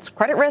 elements: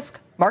 credit risk,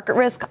 market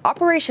risk,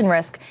 operation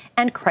risk,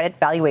 and credit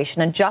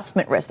valuation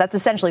adjustment risk. That's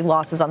essentially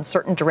losses on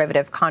certain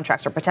derivative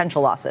contracts or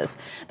potential losses.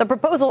 The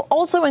proposal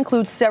also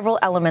includes several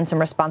elements in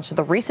response to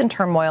the recent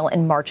turmoil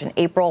in March and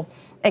April,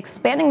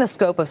 expanding the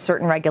scope of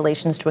certain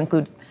regulations to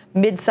include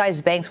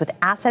mid-sized banks with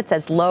assets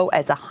as low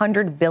as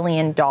 $100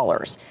 billion.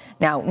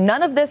 Now,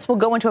 none of this will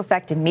go into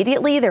effect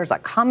immediately. There's a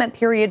comment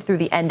period through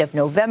the end of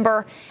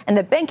November, and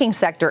the banking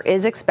sector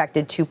is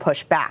expected to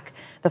push back.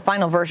 The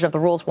final version of the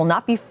rules will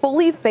not be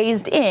fully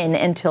phased in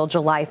until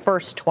July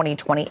 1st,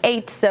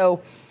 2028.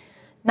 So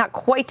not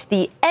quite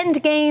the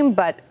end game,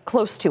 but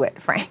close to it,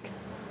 Frank.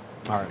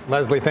 All right,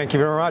 Leslie, thank you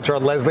very much. Our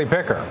Leslie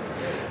Picker.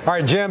 All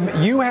right, Jim,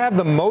 you have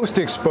the most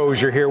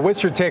exposure here.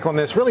 What's your take on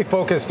this? Really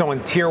focused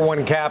on Tier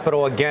 1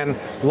 capital. Again,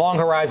 long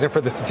horizon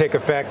for this to take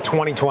effect,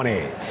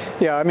 2028.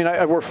 Yeah, I mean,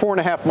 we're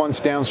 4.5 months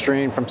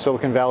downstream from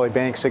Silicon Valley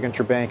Bank,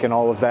 Signature Bank, and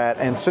all of that.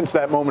 And since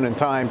that moment in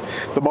time,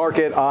 the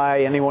market,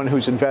 anyone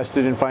who's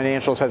invested in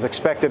financials has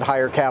expected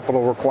higher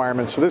capital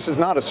requirements. So this is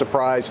not a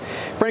surprise.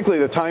 Frankly,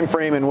 the time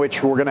frame in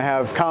which we're going to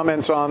have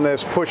comments on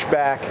this,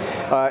 pushback,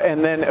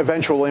 and then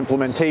eventual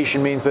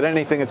implementation means that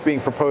anything that's being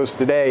proposed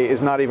today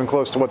is not even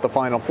close to what the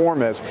final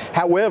form is.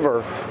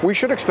 However, we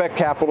should expect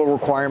capital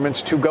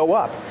requirements to go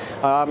up.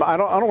 I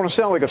don't want to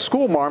sound like a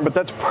school marm, but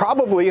that's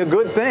probably a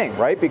good thing,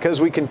 right?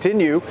 Because we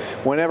continue,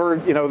 whenever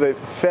the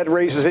Fed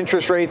raises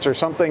interest rates or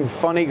something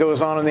funny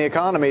goes on in the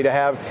economy, to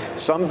have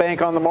some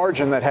bank on the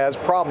margin that has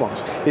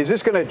problems. Is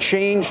this going to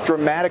change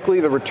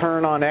dramatically the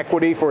return on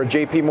equity for a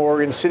JP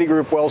Morgan,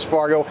 Citigroup, Wells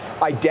Fargo?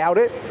 I doubt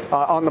it.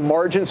 On the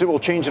margins, it will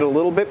change it a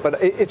little bit,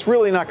 but it's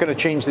really not going to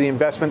change the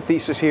investment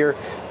thesis here.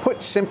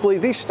 Put simply,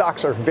 these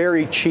stocks are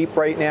very cheap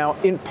right now,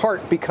 in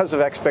part because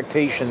of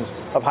expectations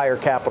of higher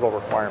capital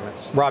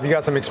requirements. Rob, you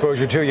got some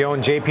exposure too. You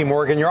own JP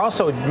Morgan. You're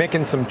also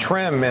making some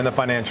trim in the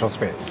financial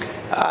space.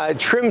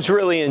 Trim's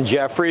really in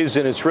Jefferies,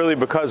 and it's really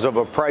because of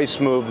a price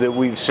move that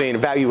we've seen, a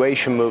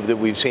valuation move that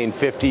we've seen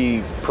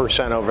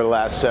 50% over the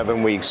last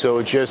 7 weeks.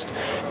 So just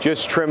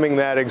trimming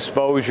that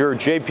exposure.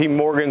 JP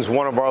Morgan's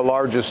one of our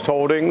largest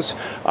holdings.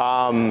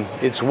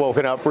 It's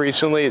woken up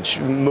recently. It's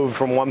moved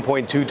from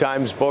 1.2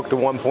 times book to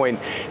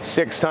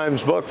 1.6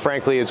 times book.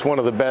 Frankly, it's one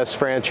of the best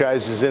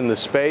franchises in the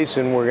space,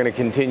 and we're going to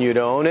continue to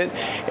own it.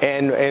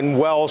 And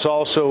Wells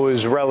also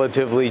is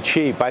relatively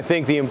cheap. I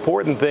think the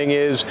important thing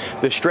is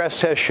the stress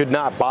test should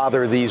not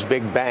bother these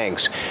big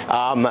banks.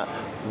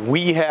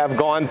 We have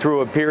gone through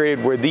a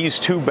period where these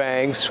two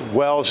banks,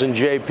 Wells and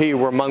JP,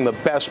 were among the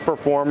best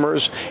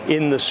performers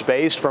in the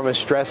space from a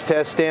stress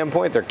test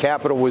standpoint. Their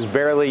capital was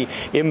barely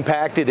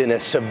impacted in a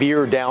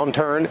severe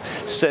downturn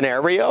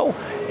scenario.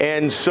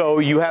 And so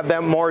you have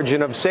that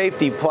margin of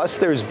safety. Plus,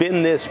 there's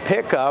been this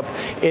pickup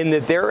in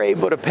that they're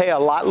able to pay a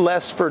lot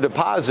less for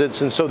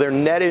deposits. And so their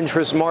net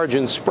interest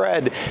margin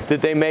spread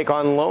that they make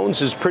on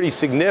loans is pretty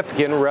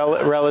significant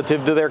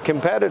relative to their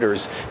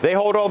competitors. They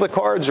hold all the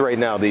cards right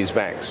now, these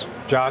banks.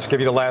 Josh, give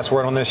you the last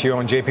word on this. You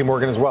own JP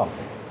Morgan as well.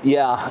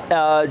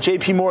 Yeah,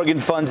 JP Morgan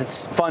funds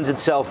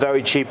itself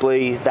very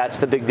cheaply. That's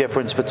the big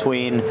difference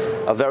between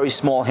a very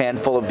small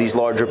handful of these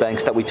larger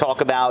banks that we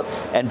talk about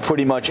and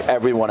pretty much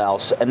everyone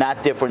else. And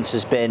that difference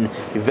has been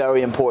a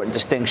very important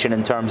distinction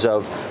in terms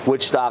of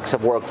which stocks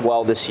have worked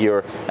well this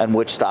year and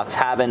which stocks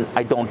haven't.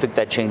 I don't think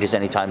that changes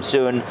anytime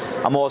soon.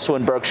 I'm also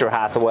in Berkshire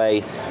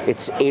Hathaway.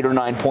 It's 8 or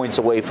 9 points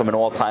away from an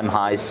all-time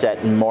high set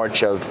in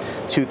March of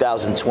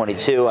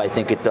 2022. I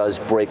think it does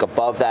break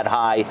above that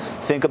high.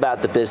 Think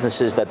about the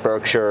businesses that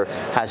Berkshire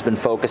has been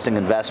focusing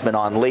investment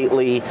on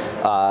lately.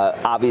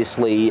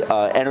 Obviously,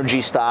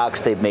 energy stocks.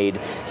 They've made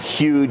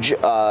huge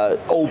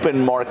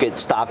open market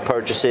stock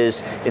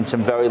purchases in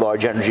some very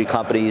large energy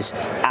companies.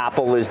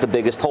 Apple is the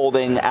biggest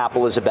holding.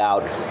 Apple is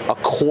about a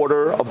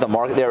quarter of the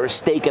market. Their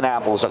stake in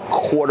Apple is a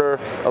quarter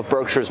of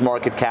Berkshire's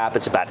market cap.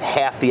 It's about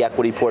half the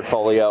equity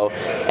portfolio.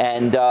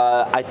 And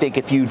I think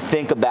if you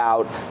think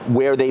about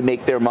where they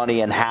make their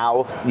money and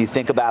how, you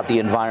think about the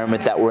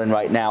environment that we're in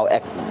right now,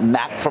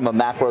 from a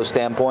macro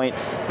standpoint,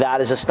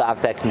 that is a stock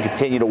that can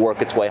continue to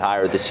work its way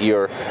higher this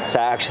year. So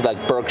I actually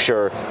like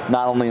Berkshire,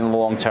 not only in the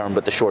long term,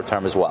 but the short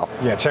term as well.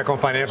 Yeah, check on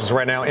financials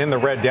right now in the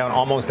red, down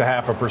almost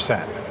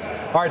 0.5%.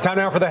 All right, time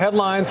now for the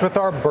headlines with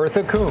our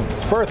Bertha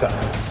Coombs. Bertha.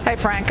 Hey,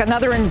 Frank.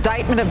 Another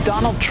indictment of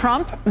Donald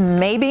Trump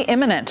may be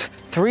imminent.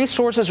 3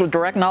 sources with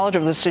direct knowledge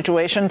of the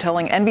situation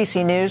telling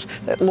NBC News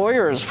that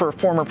lawyers for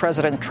former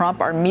President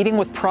Trump are meeting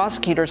with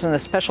prosecutors in the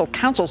special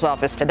counsel's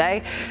office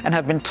today and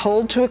have been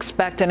told to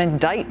expect an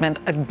indictment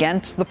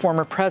against the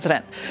former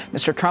president.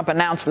 Mr. Trump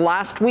announced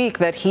last week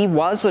that he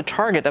was the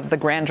target of the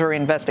grand jury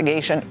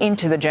investigation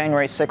into the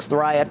January 6th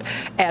riot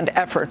and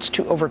efforts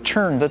to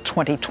overturn the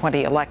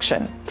 2020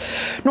 election.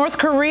 North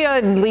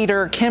Korea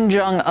leader Kim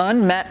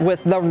Jong-un met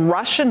with the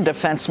Russian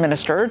defense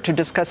minister to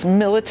discuss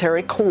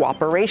military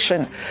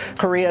cooperation.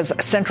 Korea's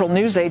central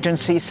news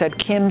agency said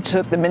Kim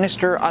took the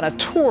minister on a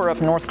tour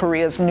of North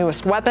Korea's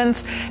newest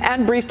weapons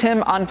and briefed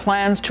him on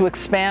plans to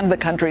expand the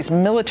country's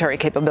military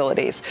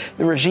capabilities.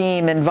 The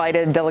regime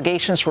invited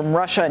delegations from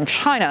Russia and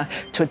China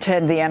to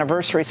attend the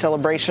anniversary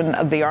celebration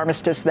of the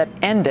armistice that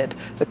ended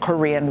the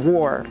Korean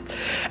War.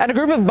 And a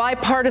group of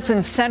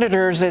bipartisan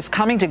senators is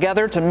coming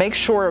together to make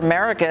sure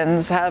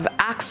Americans have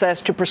access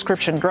to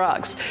prescription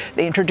drugs.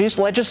 They introduced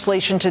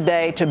legislation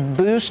today to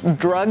boost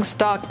drug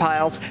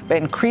stockpiles by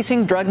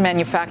increasing drug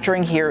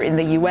manufacturing here in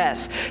the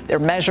U.S. Their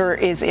measure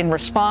is in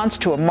response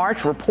to a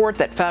March report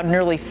that found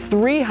nearly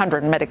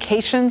 300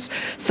 medications,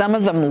 some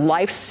of them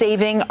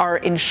life-saving, are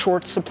in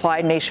short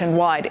supply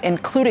nationwide,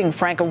 including,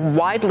 Frank, a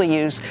widely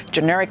used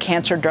generic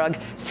cancer drug,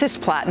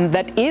 cisplatin,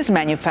 that is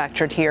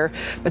manufactured here,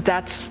 but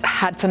that's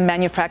had some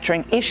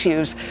manufacturing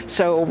issues,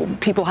 so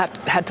people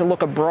had to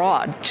look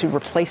abroad to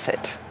replace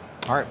it.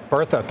 All right,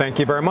 Bertha, thank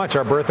you very much.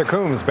 Our Bertha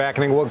Coombs back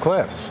in Inglewood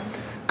Cliffs.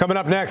 Coming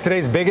up next,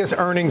 today's biggest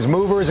earnings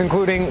movers,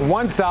 including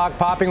one stock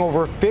popping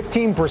over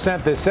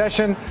 15% this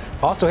session,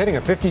 also hitting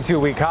a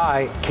 52-week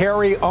high.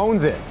 Kerry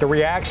owns it. The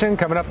reaction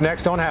coming up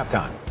next on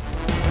Halftime.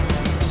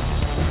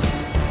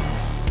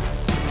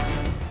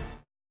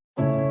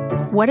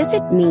 What does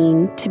it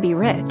mean to be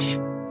rich?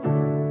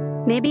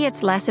 Maybe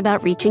it's less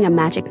about reaching a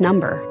magic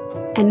number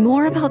and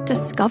more about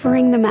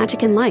discovering the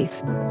magic in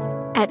life.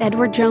 At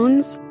Edward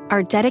Jones,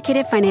 our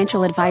dedicated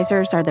financial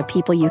advisors are the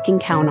people you can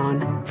count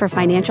on for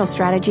financial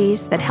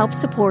strategies that help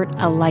support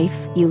a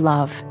life you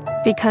love.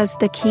 Because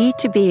the key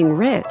to being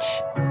rich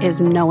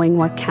is knowing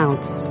what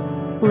counts.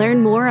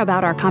 Learn more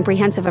about our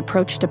comprehensive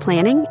approach to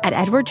planning at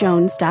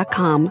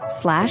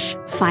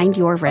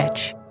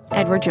edwardjones.com/findyourrich.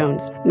 Edward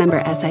Jones,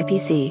 member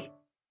SIPC.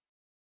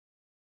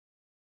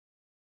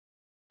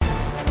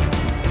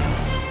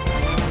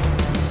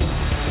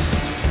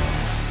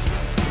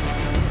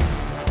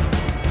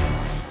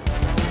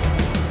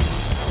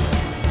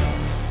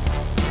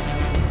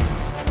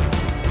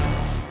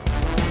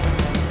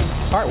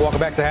 All right, welcome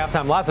back to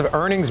Halftime. Lots of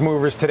earnings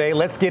movers today.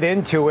 Let's get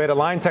into it.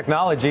 Align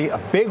Technology, a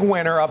big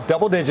winner, up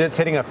double digits,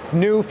 hitting a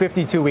new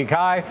 52-week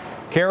high.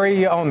 Kerry,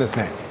 you own this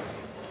name.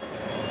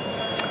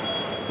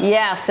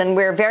 Yes, and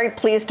we're very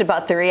pleased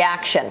about the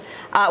reaction.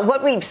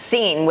 What we've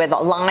seen with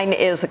Align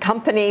is a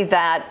company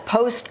that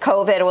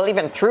post-COVID, well,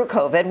 even through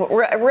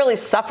COVID, really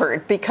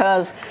suffered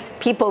because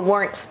people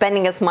weren't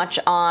spending as much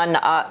on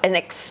an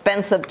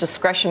expensive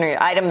discretionary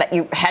item that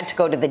you had to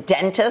go to the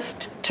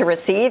dentist to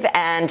receive.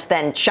 And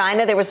then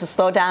China, there was a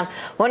slowdown.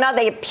 Well, now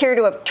they appear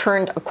to have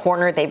turned a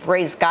corner. They've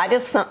raised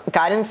guidance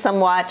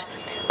somewhat.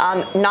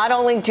 Not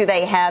only do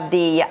they have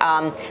the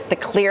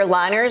clear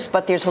liners,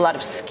 but there's a lot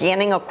of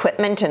scanning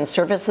equipment and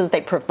services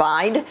they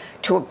provide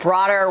to a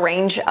broader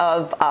range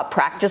of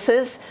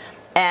practices.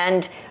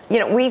 And,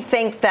 we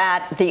think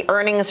that the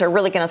earnings are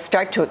really going to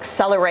start to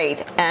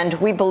accelerate. And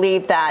we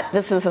believe that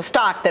this is a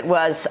stock that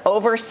was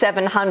over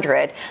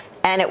 700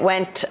 and it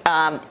went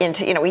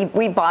into,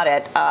 we bought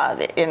it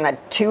in the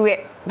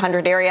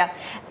 200 area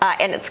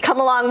and it's come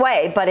a long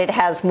way, but it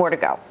has more to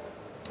go.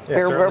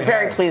 Yeah, we're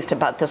very pleased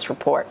about this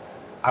report.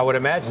 I would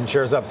imagine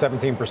shares up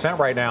 17%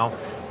 right now.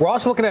 We're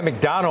also looking at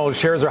McDonald's.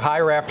 Shares are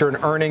higher after an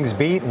earnings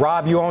beat.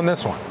 Rob, you own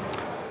this one.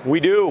 We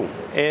do.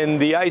 And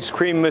the ice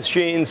cream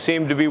machines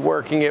seem to be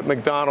working at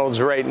McDonald's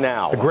right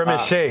now. The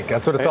Grimace Shake.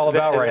 That's what it's all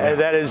about right now.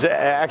 That is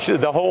actually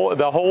the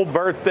whole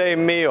birthday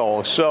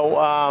meal.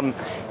 So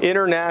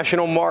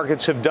international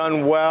markets have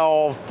done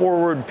well.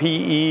 Forward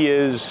PE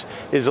is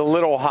a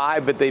little high,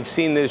 but they've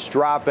seen this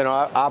drop in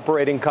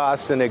operating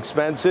costs and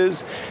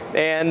expenses.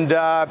 And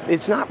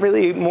it's not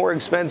really more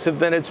expensive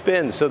than it's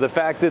been. So the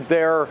fact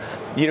that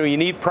you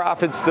need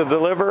profits to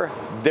deliver,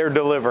 they're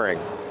delivering.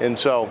 And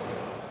so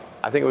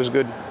I think it was a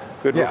good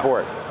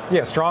report.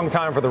 Yeah, strong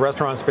time for the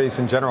restaurant space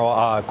in general.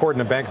 According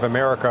to Bank of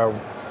America,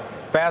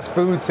 fast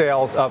food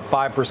sales up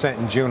 5%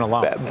 in June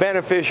alone.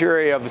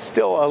 Beneficiary of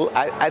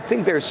I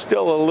think there's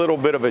still a little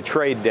bit of a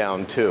trade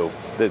down too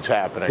that's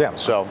happening. Yeah,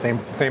 so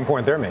same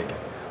point they're making.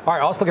 All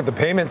right, also look at the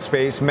payment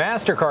space.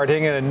 MasterCard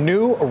hitting a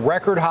new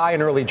record high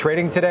in early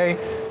trading today.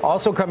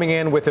 Also coming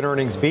in with an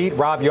earnings beat.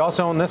 Rob, you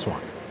also own this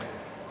one.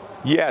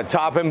 Yeah,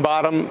 top and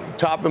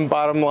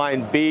bottom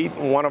line beat.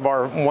 One of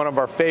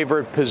our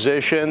favorite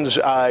positions.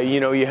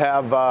 You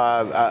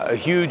have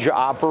huge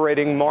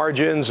operating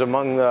margins,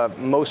 among the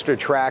most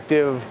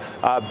attractive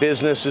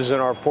businesses in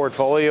our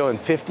portfolio, and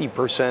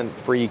 50%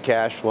 free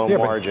cash flow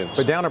margins.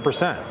 But down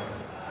 1%.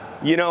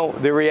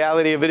 The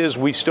reality of it is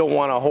we still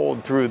want to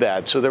hold through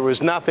that. So there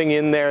was nothing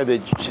in there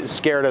that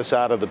scared us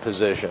out of the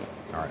position.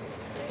 All right.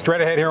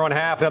 Straight ahead here on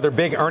Half, another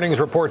big earnings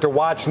report to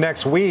watch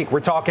next week. We're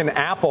talking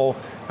Apple,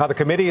 how the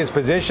committee is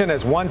positioned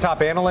as one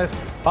top analyst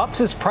ups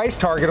his price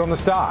target on the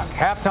stock.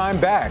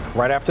 Halftime back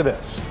right after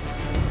this.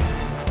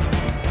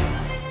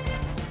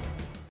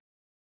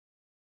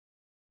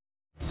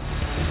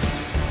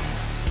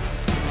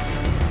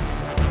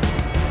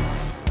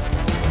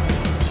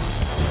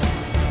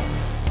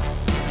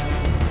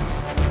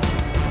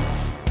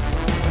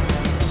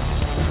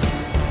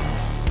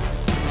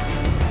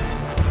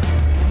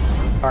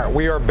 All right,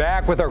 we are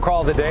back with our call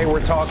of the day. We're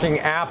talking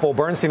Apple.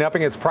 Bernstein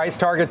upping its price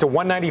target to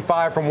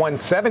 $195 from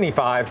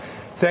 $175,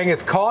 saying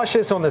it's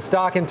cautious on the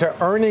stock into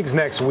earnings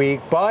next week,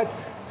 but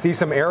see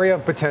some area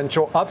of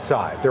potential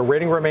upside. Their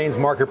rating remains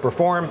market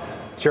perform.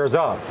 Shares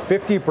up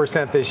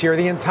 50% this year.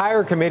 The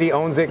entire committee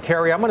owns it.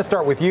 Carrie, I'm going to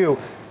start with you.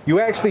 You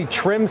actually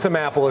trimmed some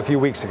Apple a few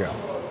weeks ago.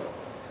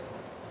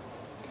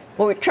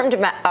 Well, we trimmed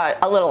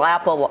a little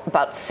Apple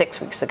about 6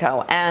 weeks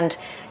ago, and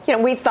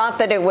we thought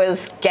that it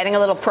was getting a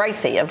little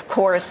pricey. Of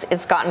course,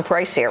 it's gotten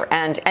pricier,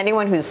 and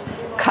anyone who's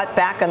cut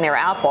back on their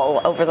Apple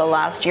over the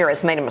last year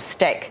has made a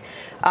mistake.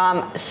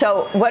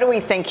 So what do we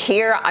think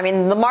here? I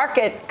mean, the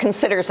market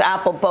considers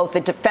Apple both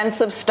a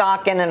defensive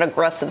stock and an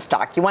aggressive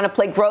stock. You want to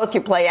play growth, you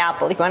play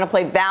Apple. You want to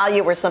play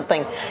value or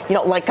something,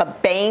 like a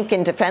bank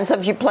in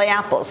defensive, you play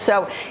Apple.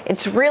 So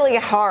it's really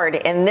hard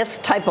in this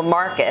type of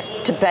market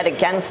to bet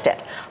against it.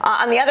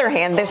 On the other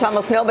hand, there's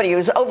almost nobody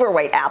who's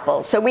overweight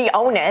Apple. So we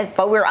own it,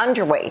 but we're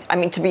underweight. I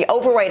mean, to be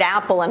overweight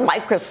Apple and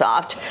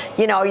Microsoft,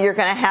 you're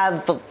going to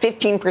have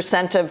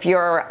 15% of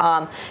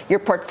your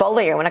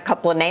portfolio in a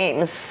couple of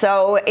names.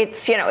 So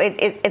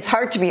it's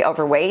hard to be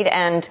overweight,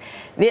 and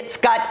it's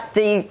got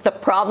the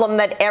problem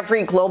that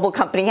every global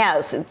company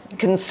has. It's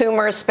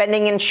consumer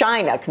spending in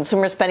China,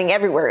 consumer spending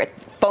everywhere.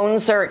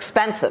 Phones are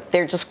expensive.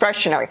 They're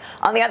discretionary.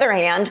 On the other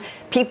hand,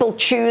 people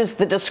choose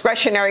the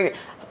discretionary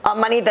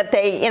money that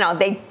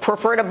they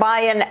prefer to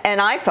buy an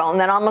iPhone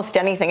than almost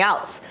anything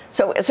else.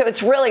 So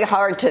it's really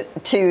hard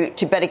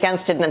to bet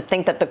against it and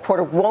think that the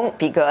quarter won't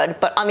be good.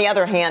 But on the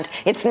other hand,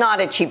 it's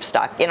not a cheap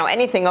stock.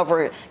 Anything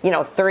over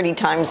 30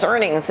 times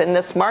earnings in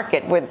this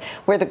market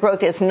where the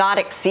growth is not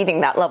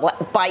exceeding that level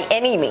by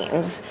any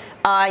means.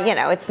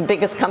 It's the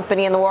biggest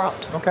company in the world.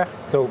 Okay.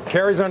 So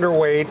Carrie's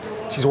underweight.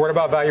 She's worried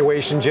about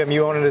valuation. Jim,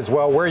 you own it as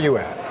well. Where are you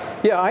at?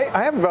 Yeah,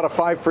 I have about a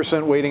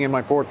 5% weighting in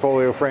my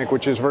portfolio, Frank,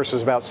 which is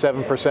versus about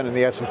 7% in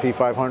the S&P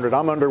 500.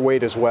 I'm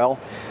underweight as well.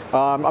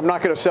 I'm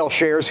not going to sell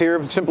shares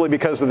here simply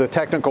because of the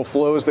technical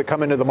flows that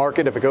come into the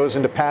market. If it goes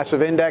into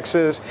passive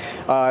indexes,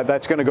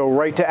 that's going to go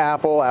right to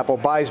Apple. Apple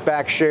buys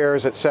back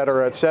shares, et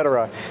cetera, et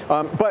cetera.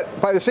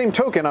 But by the same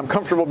token, I'm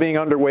comfortable being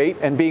underweight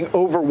and being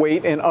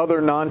overweight in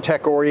other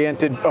non-tech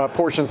oriented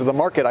portions of the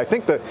market. I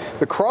think the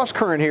cross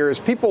current here is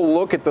people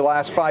look at the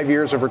last 5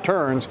 years of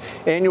returns,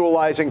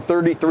 annualizing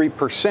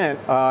 33%.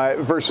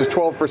 Versus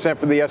 12%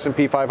 for the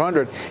S&P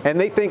 500, and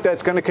they think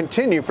that's going to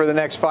continue for the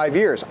next 5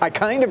 years. I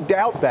kind of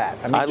doubt that.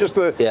 I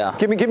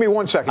mean, give me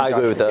 1 second. I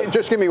agree with that.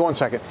 Just give me 1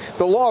 second.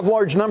 The law of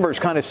large numbers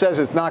kind of says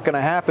it's not going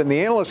to happen.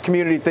 The analyst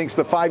community thinks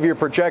the 5-year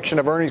projection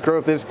of earnings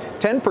growth is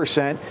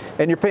 10%,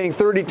 and you're paying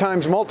 30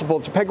 times multiple.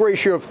 It's a PEG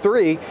ratio of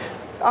 3.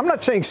 I'm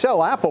not saying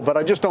sell Apple, but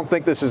I just don't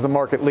think this is the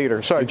market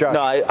leader. Sorry, Josh.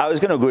 No, I was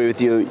going to agree with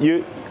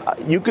you.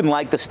 You can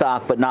like the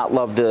stock, but not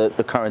love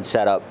the current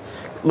setup.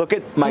 Look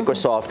at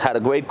Microsoft, had a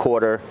great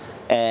quarter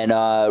and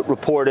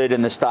reported,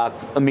 and the stock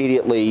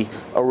immediately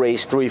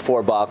erased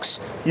 $3-4.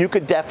 You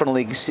could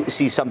definitely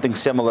see something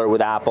similar with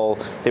Apple.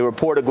 They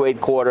report a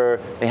great quarter.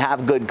 They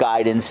have good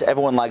guidance.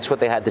 Everyone likes what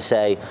they had to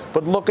say.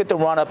 But look at the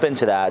run up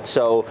into that.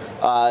 So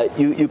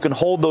you can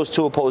hold those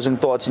two opposing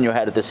thoughts in your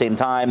head at the same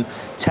time.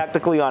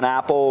 Technically on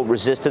Apple,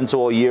 resistance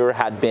all year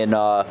had been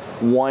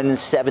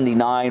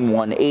 179,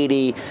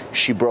 180.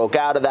 She broke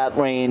out of that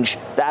range.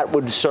 That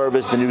would serve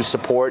as the new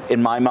support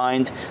in my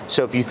mind.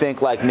 So if you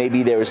think like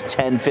maybe there's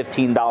 $10,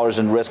 $15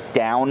 in risk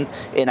down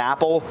in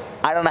Apple,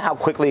 I don't know how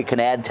quickly it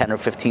can add $10 or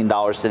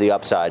 $15 to the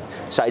upside.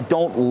 So I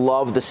don't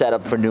love the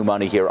setup for new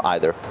money here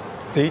either.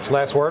 Siege,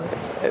 last word.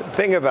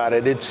 Think about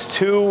it. It's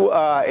too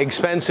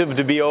expensive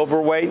to be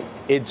overweight.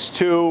 It's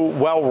too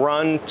well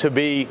run to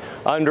be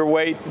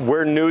underweight.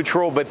 We're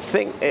neutral, but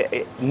think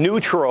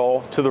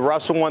neutral to the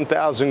Russell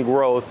 1000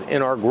 growth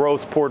in our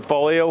growth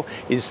portfolio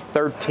is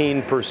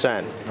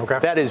 13%. Okay.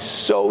 That is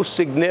so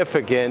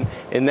significant,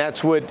 and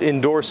that's what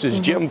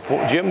endorses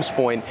Jim's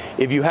point.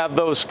 If you have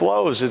those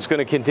flows, it's going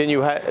to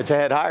continue to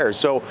head higher.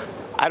 So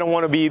I don't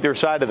want to be either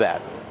side of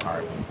that. All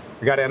right.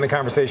 We got to end the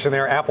conversation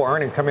there. Apple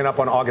earnings coming up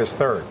on August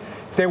 3rd.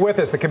 Stay with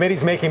us. The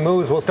committee's making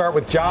moves. We'll start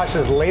with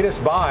Josh's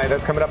latest buy.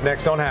 That's coming up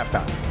next on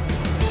Halftime.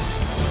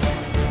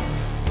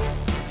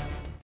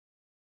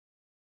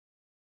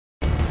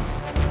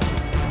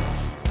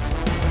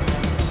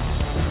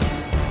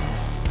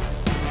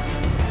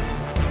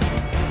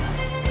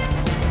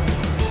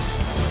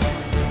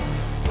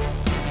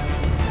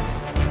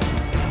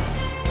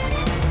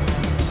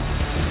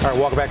 All right,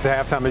 welcome back to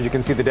Halftime. As you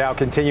can see, the Dow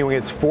continuing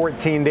its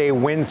 14-day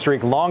win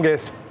streak,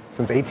 longest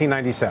since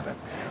 1897.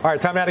 All right,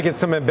 time now to get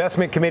some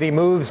investment committee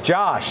moves.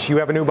 Josh, you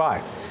have a new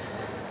buy.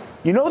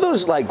 You know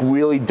those like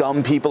really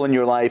dumb people in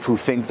your life who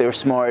think they're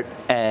smart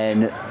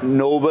and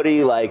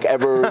nobody like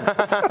ever. No,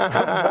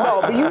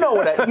 but you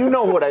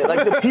know what I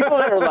like the people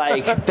that are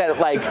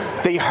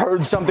like they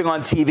heard something on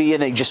TV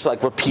and they just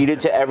like repeat it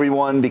to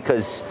everyone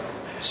because.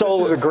 So,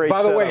 this is a great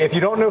by the way, setup. If you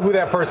don't know who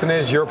that person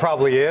is, you're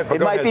probably it. It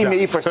might be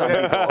me for some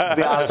people, to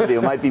be honest with you.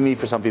 It might be me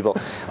for some people.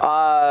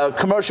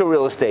 Commercial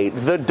real estate.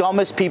 The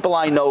dumbest people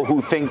I know who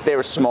think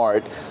they're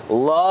smart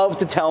love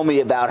to tell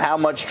me about how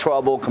much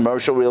trouble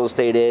commercial real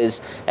estate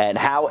is and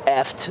how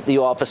effed the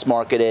office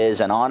market is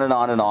and on and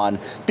on and on.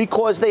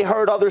 Because they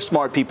heard other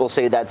smart people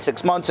say that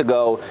 6 months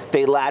ago,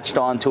 they latched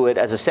onto it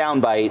as a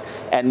soundbite.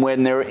 And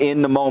when they're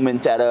in the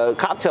moment at a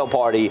cocktail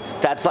party,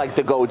 that's like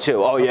the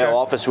go-to. Oh, yeah,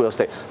 office real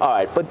estate. All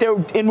right, but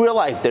in real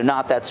life, they're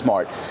not that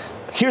smart.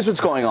 Here's what's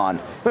going on.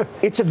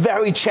 It's a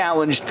very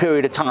challenged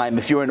period of time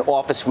if you're in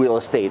office real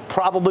estate.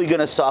 Probably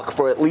going to suck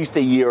for at least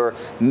a year,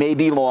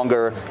 maybe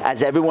longer,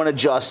 as everyone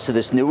adjusts to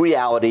this new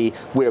reality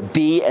where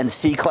B and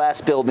C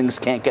class buildings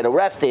can't get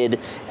arrested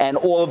and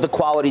all of the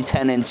quality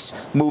tenants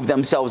move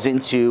themselves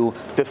into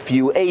the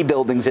few A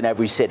buildings in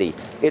every city.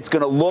 It's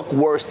going to look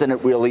worse than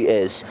it really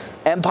is.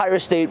 Empire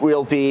State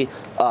Realty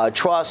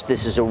Trust,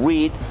 this is a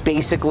REIT.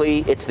 Basically,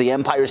 it's the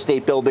Empire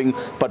State Building,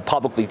 but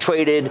publicly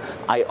traded.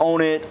 I own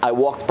it.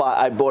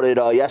 I bought it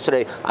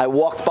yesterday. I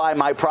walked by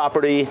my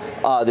property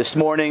this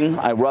morning.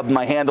 I rubbed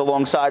my hand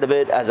alongside of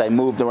it as I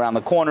moved around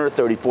the corner,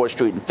 34th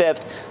Street and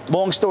 5th.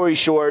 Long story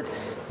short,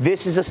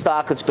 this is a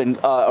stock that's been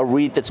a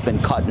REIT that's been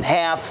cut in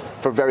half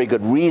for very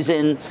good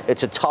reason.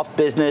 It's a tough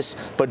business,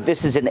 but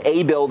this is an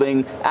A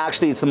building.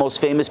 Actually, it's the most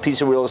famous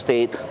piece of real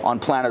estate on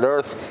planet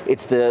Earth.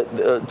 It's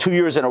the 2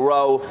 years in a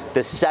row,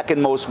 the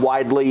second most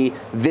widely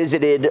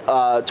visited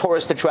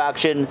tourist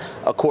attraction,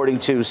 according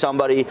to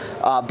somebody.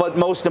 But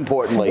most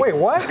importantly, wait,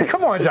 what?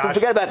 Come on, Josh.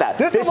 Forget about that.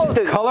 This is the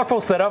most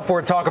colorful setup for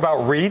a talk about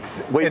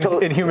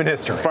REITs in human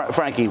history.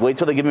 Frankie, wait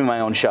till they give me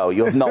my own show.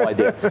 You have no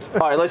idea. All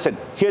right, listen.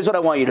 Here's what I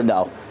want you to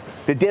know.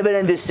 The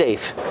dividend is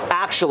safe.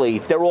 Actually,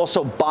 they're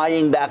also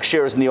buying back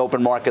shares in the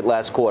open market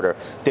last quarter.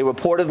 They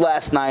reported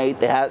last night.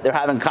 They're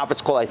having a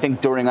conference call, I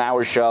think, during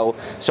our show,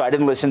 so I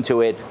didn't listen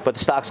to it, but the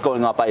stock's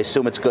going up. I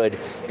assume it's good.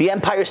 The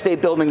Empire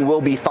State Building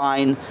will be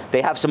fine.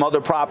 They have some other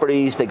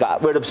properties. They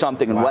got rid of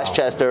something in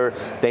Westchester.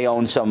 They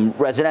own some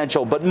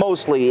residential, but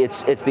mostly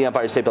it's the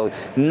Empire State Building.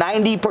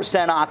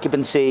 90%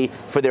 occupancy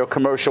for their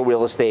commercial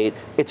real estate.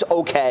 It's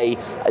okay.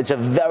 It's a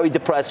very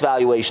depressed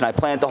valuation. I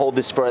plan to hold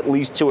this for at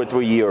least 2 or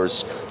 3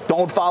 years.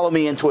 Don't follow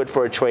me into it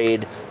for a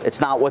trade.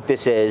 It's not what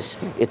this is.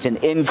 It's an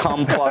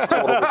income plus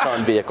total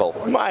return vehicle.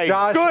 My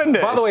Josh,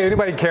 goodness. By the way,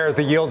 anybody cares,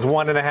 the yield's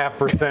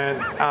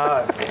 1.5%.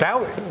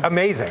 That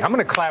amazing. I'm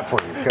going to clap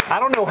for you. I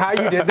don't know how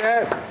you did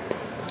that.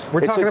 We're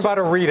talking about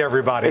a REIT,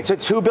 everybody. It's a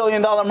 $2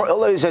 billion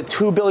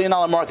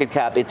market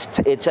cap.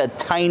 It's a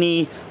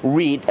tiny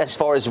REIT as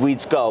far as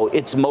REITs go.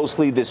 It's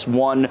mostly this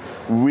one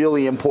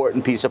really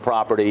important piece of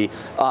property.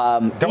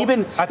 I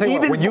tell you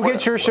what, when you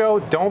get your show,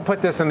 don't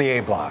put this in the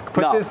A block.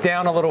 Put this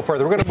down a little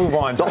further. We're going to move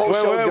on. The whole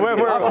show's going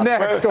to be up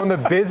next on the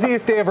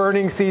busiest day of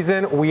earnings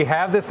season. We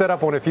have this set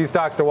up on a few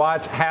stocks to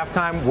watch.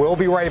 Halftime. We'll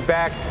be right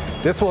back.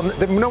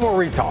 No more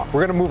REIT talk.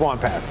 We're going to move on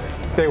past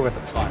it. Stay with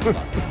us.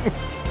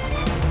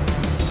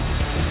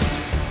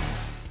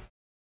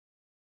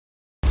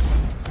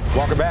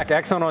 Welcome back.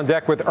 Exxon on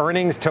deck with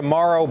earnings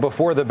tomorrow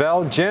before the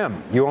bell.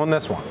 Jim, you own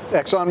this one.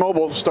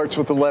 ExxonMobil starts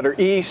with the letter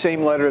E,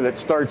 same letter that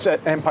starts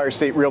at Empire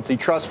State Realty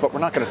Trust, but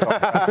we're not going to talk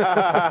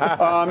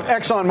about it.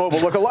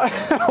 ExxonMobil, look, a lot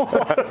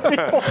of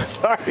people,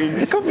 sorry. Jim,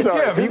 you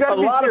got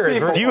to be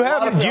serious. Do you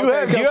have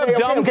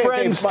dumb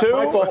friends too?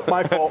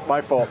 My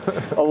fault.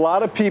 A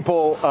lot of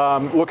people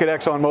look at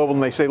ExxonMobil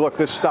and they say, look,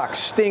 this stock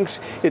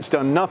stinks. It's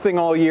done nothing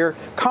all year.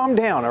 Calm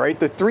down, all right?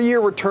 The 3-year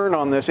return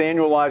on this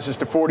annualizes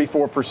to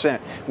 44%.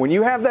 When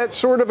you have that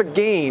sort of a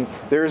gain,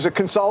 there is a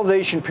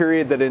consolidation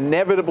period that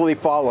inevitably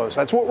follows.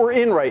 That's what we're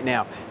in right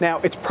now. Now,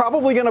 it's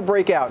probably going to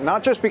break out,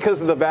 not just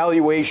because of the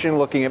valuation,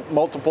 looking at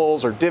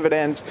multiples or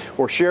dividends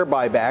or share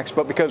buybacks,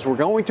 but because we're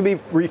going to be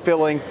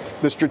refilling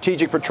the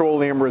Strategic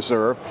Petroleum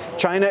Reserve.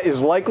 China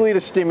is likely to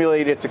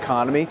stimulate its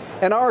economy,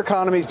 and our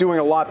economy is doing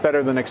a lot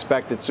better than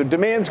expected. So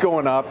demand's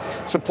going up.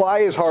 Supply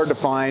is hard to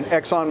find.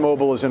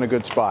 ExxonMobil is in a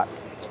good spot.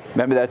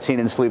 Remember that scene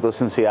in Sleepless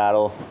in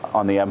Seattle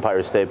on the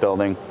Empire State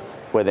Building?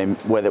 Where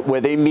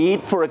they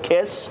meet for a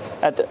kiss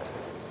at the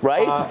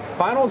right?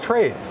 Final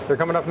trades. They're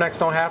coming up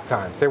next on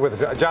halftime. Stay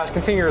with us. Josh,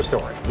 continue your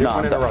story.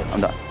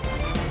 I'm done.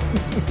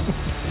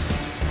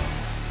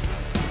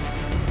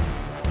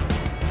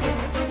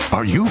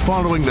 Are you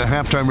following the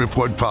Halftime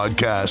Report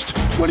podcast?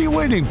 What are you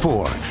waiting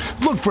for?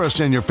 Look for us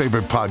in your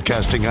favorite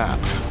podcasting app.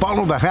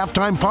 Follow the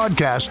Halftime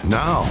Podcast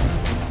now.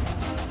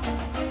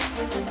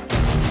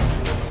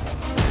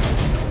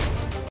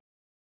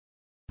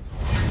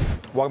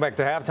 Welcome back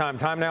to halftime.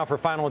 Time now for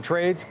final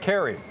trades.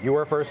 Carrie, you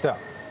are first up.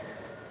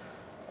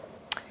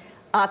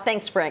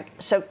 Thanks, Frank.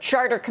 So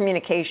Charter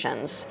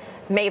Communications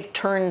may have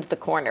turned the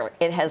corner.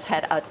 It has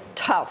had a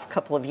tough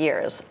couple of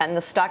years, and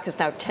the stock is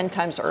now 10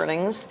 times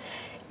earnings.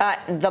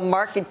 The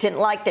market didn't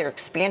like their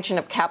expansion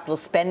of capital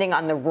spending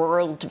on the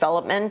rural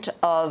development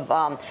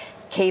of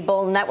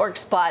cable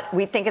networks, but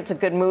we think it's a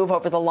good move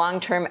over the long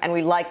term, and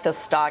we like the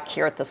stock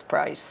here at this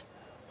price.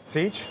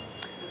 Siege?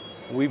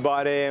 We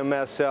bought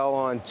AMSL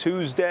on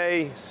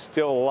Tuesday,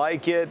 still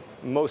like it.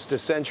 Most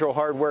essential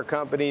hardware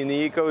company in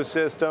the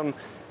ecosystem.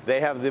 They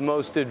have the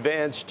most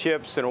advanced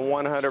chips and a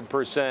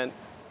 100%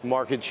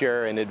 market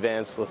share in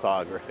advanced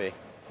lithography.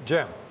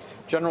 Jim?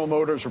 General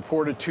Motors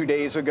reported 2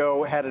 days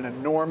ago, had an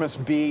enormous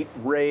beat,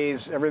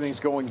 raise, everything's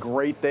going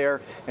great there,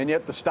 and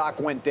yet the stock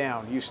went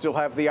down. You still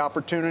have the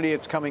opportunity.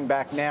 It's coming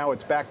back now.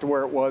 It's back to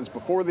where it was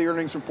before the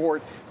earnings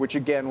report, which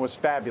again was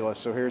fabulous.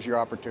 So here's your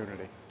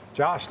opportunity.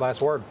 Josh,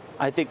 last word.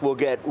 I think we'll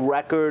get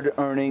record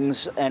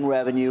earnings and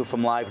revenue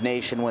from Live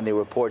Nation when they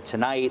report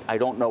tonight. I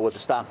don't know what the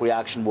stock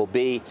reaction will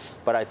be,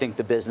 but I think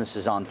the business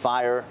is on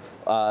fire.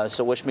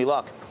 So wish me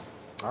luck.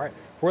 All right.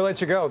 Before we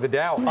let you go, the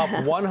Dow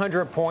up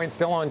 100 points,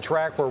 still on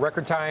track for a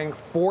record-tying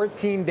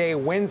 14-day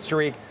win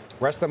streak.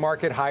 Rest of the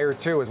market higher,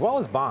 too, as well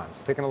as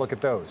bonds. Taking a look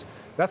at those.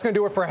 That's going to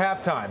do it for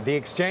halftime. The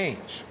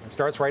Exchange. It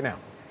starts right now.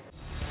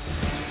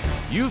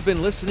 You've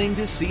been listening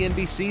to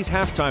CNBC's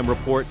Halftime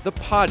Report, the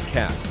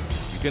podcast.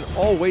 You can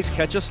always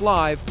catch us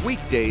live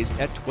weekdays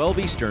at 12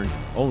 Eastern,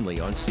 only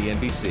on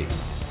CNBC.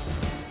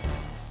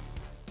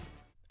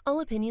 All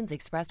opinions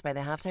expressed by the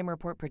Halftime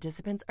Report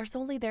participants are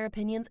solely their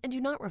opinions and do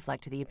not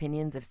reflect the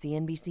opinions of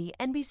CNBC,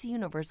 NBC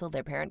Universal,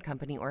 their parent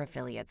company, or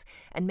affiliates,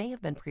 and may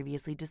have been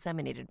previously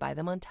disseminated by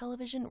them on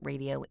television,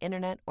 radio,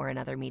 internet, or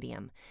another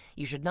medium.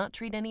 You should not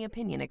treat any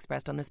opinion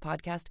expressed on this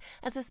podcast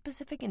as a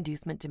specific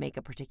inducement to make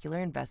a particular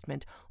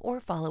investment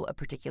or follow a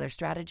particular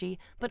strategy,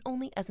 but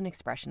only as an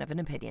expression of an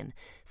opinion.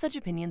 Such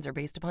opinions are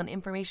based upon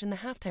information the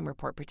Halftime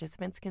Report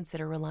participants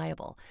consider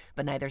reliable,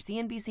 but neither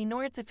CNBC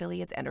nor its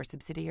affiliates and or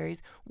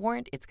subsidiaries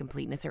warrant its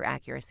completeness or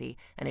accuracy,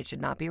 and it should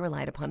not be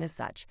relied upon as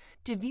such.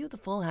 To view the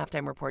full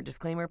Halftime Report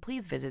disclaimer,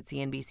 please visit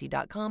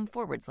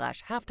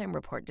cnbc.com/halftime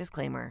report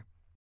disclaimer.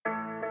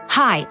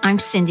 Hi, I'm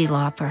Cyndi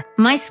Lauper.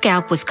 My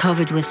scalp was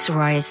covered with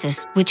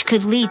psoriasis, which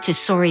could lead to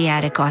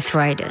psoriatic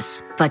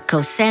arthritis. But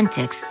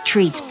Cosentyx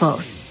treats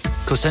both.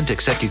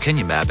 Cosentyx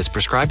secukinumab is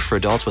prescribed for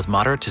adults with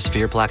moderate to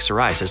severe plaque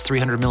psoriasis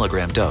 300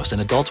 milligram dose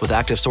and adults with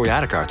active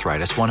psoriatic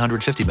arthritis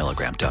 150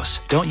 milligram dose.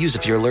 Don't use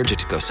if you're allergic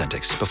to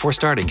Cosentyx. Before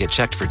starting, get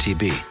checked for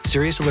TB.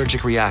 Serious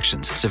allergic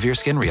reactions, severe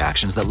skin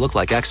reactions that look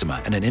like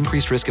eczema, and an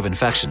increased risk of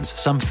infections,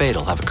 some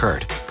fatal, have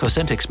occurred.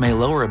 Cosentyx may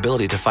lower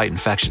ability to fight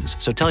infections,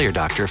 so tell your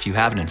doctor if you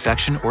have an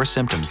infection or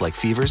symptoms like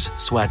fevers,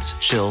 sweats,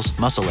 chills,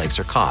 muscle aches,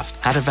 or cough,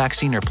 had a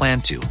vaccine or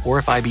plan to, or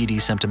if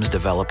IBD symptoms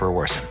develop or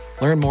worsen.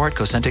 Learn more at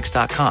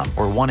Cosentyx.com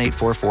or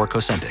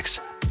 1-844-COSENTYX.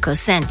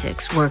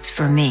 Cosentyx works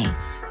for me.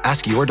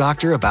 Ask your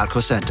doctor about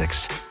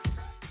Cosentyx.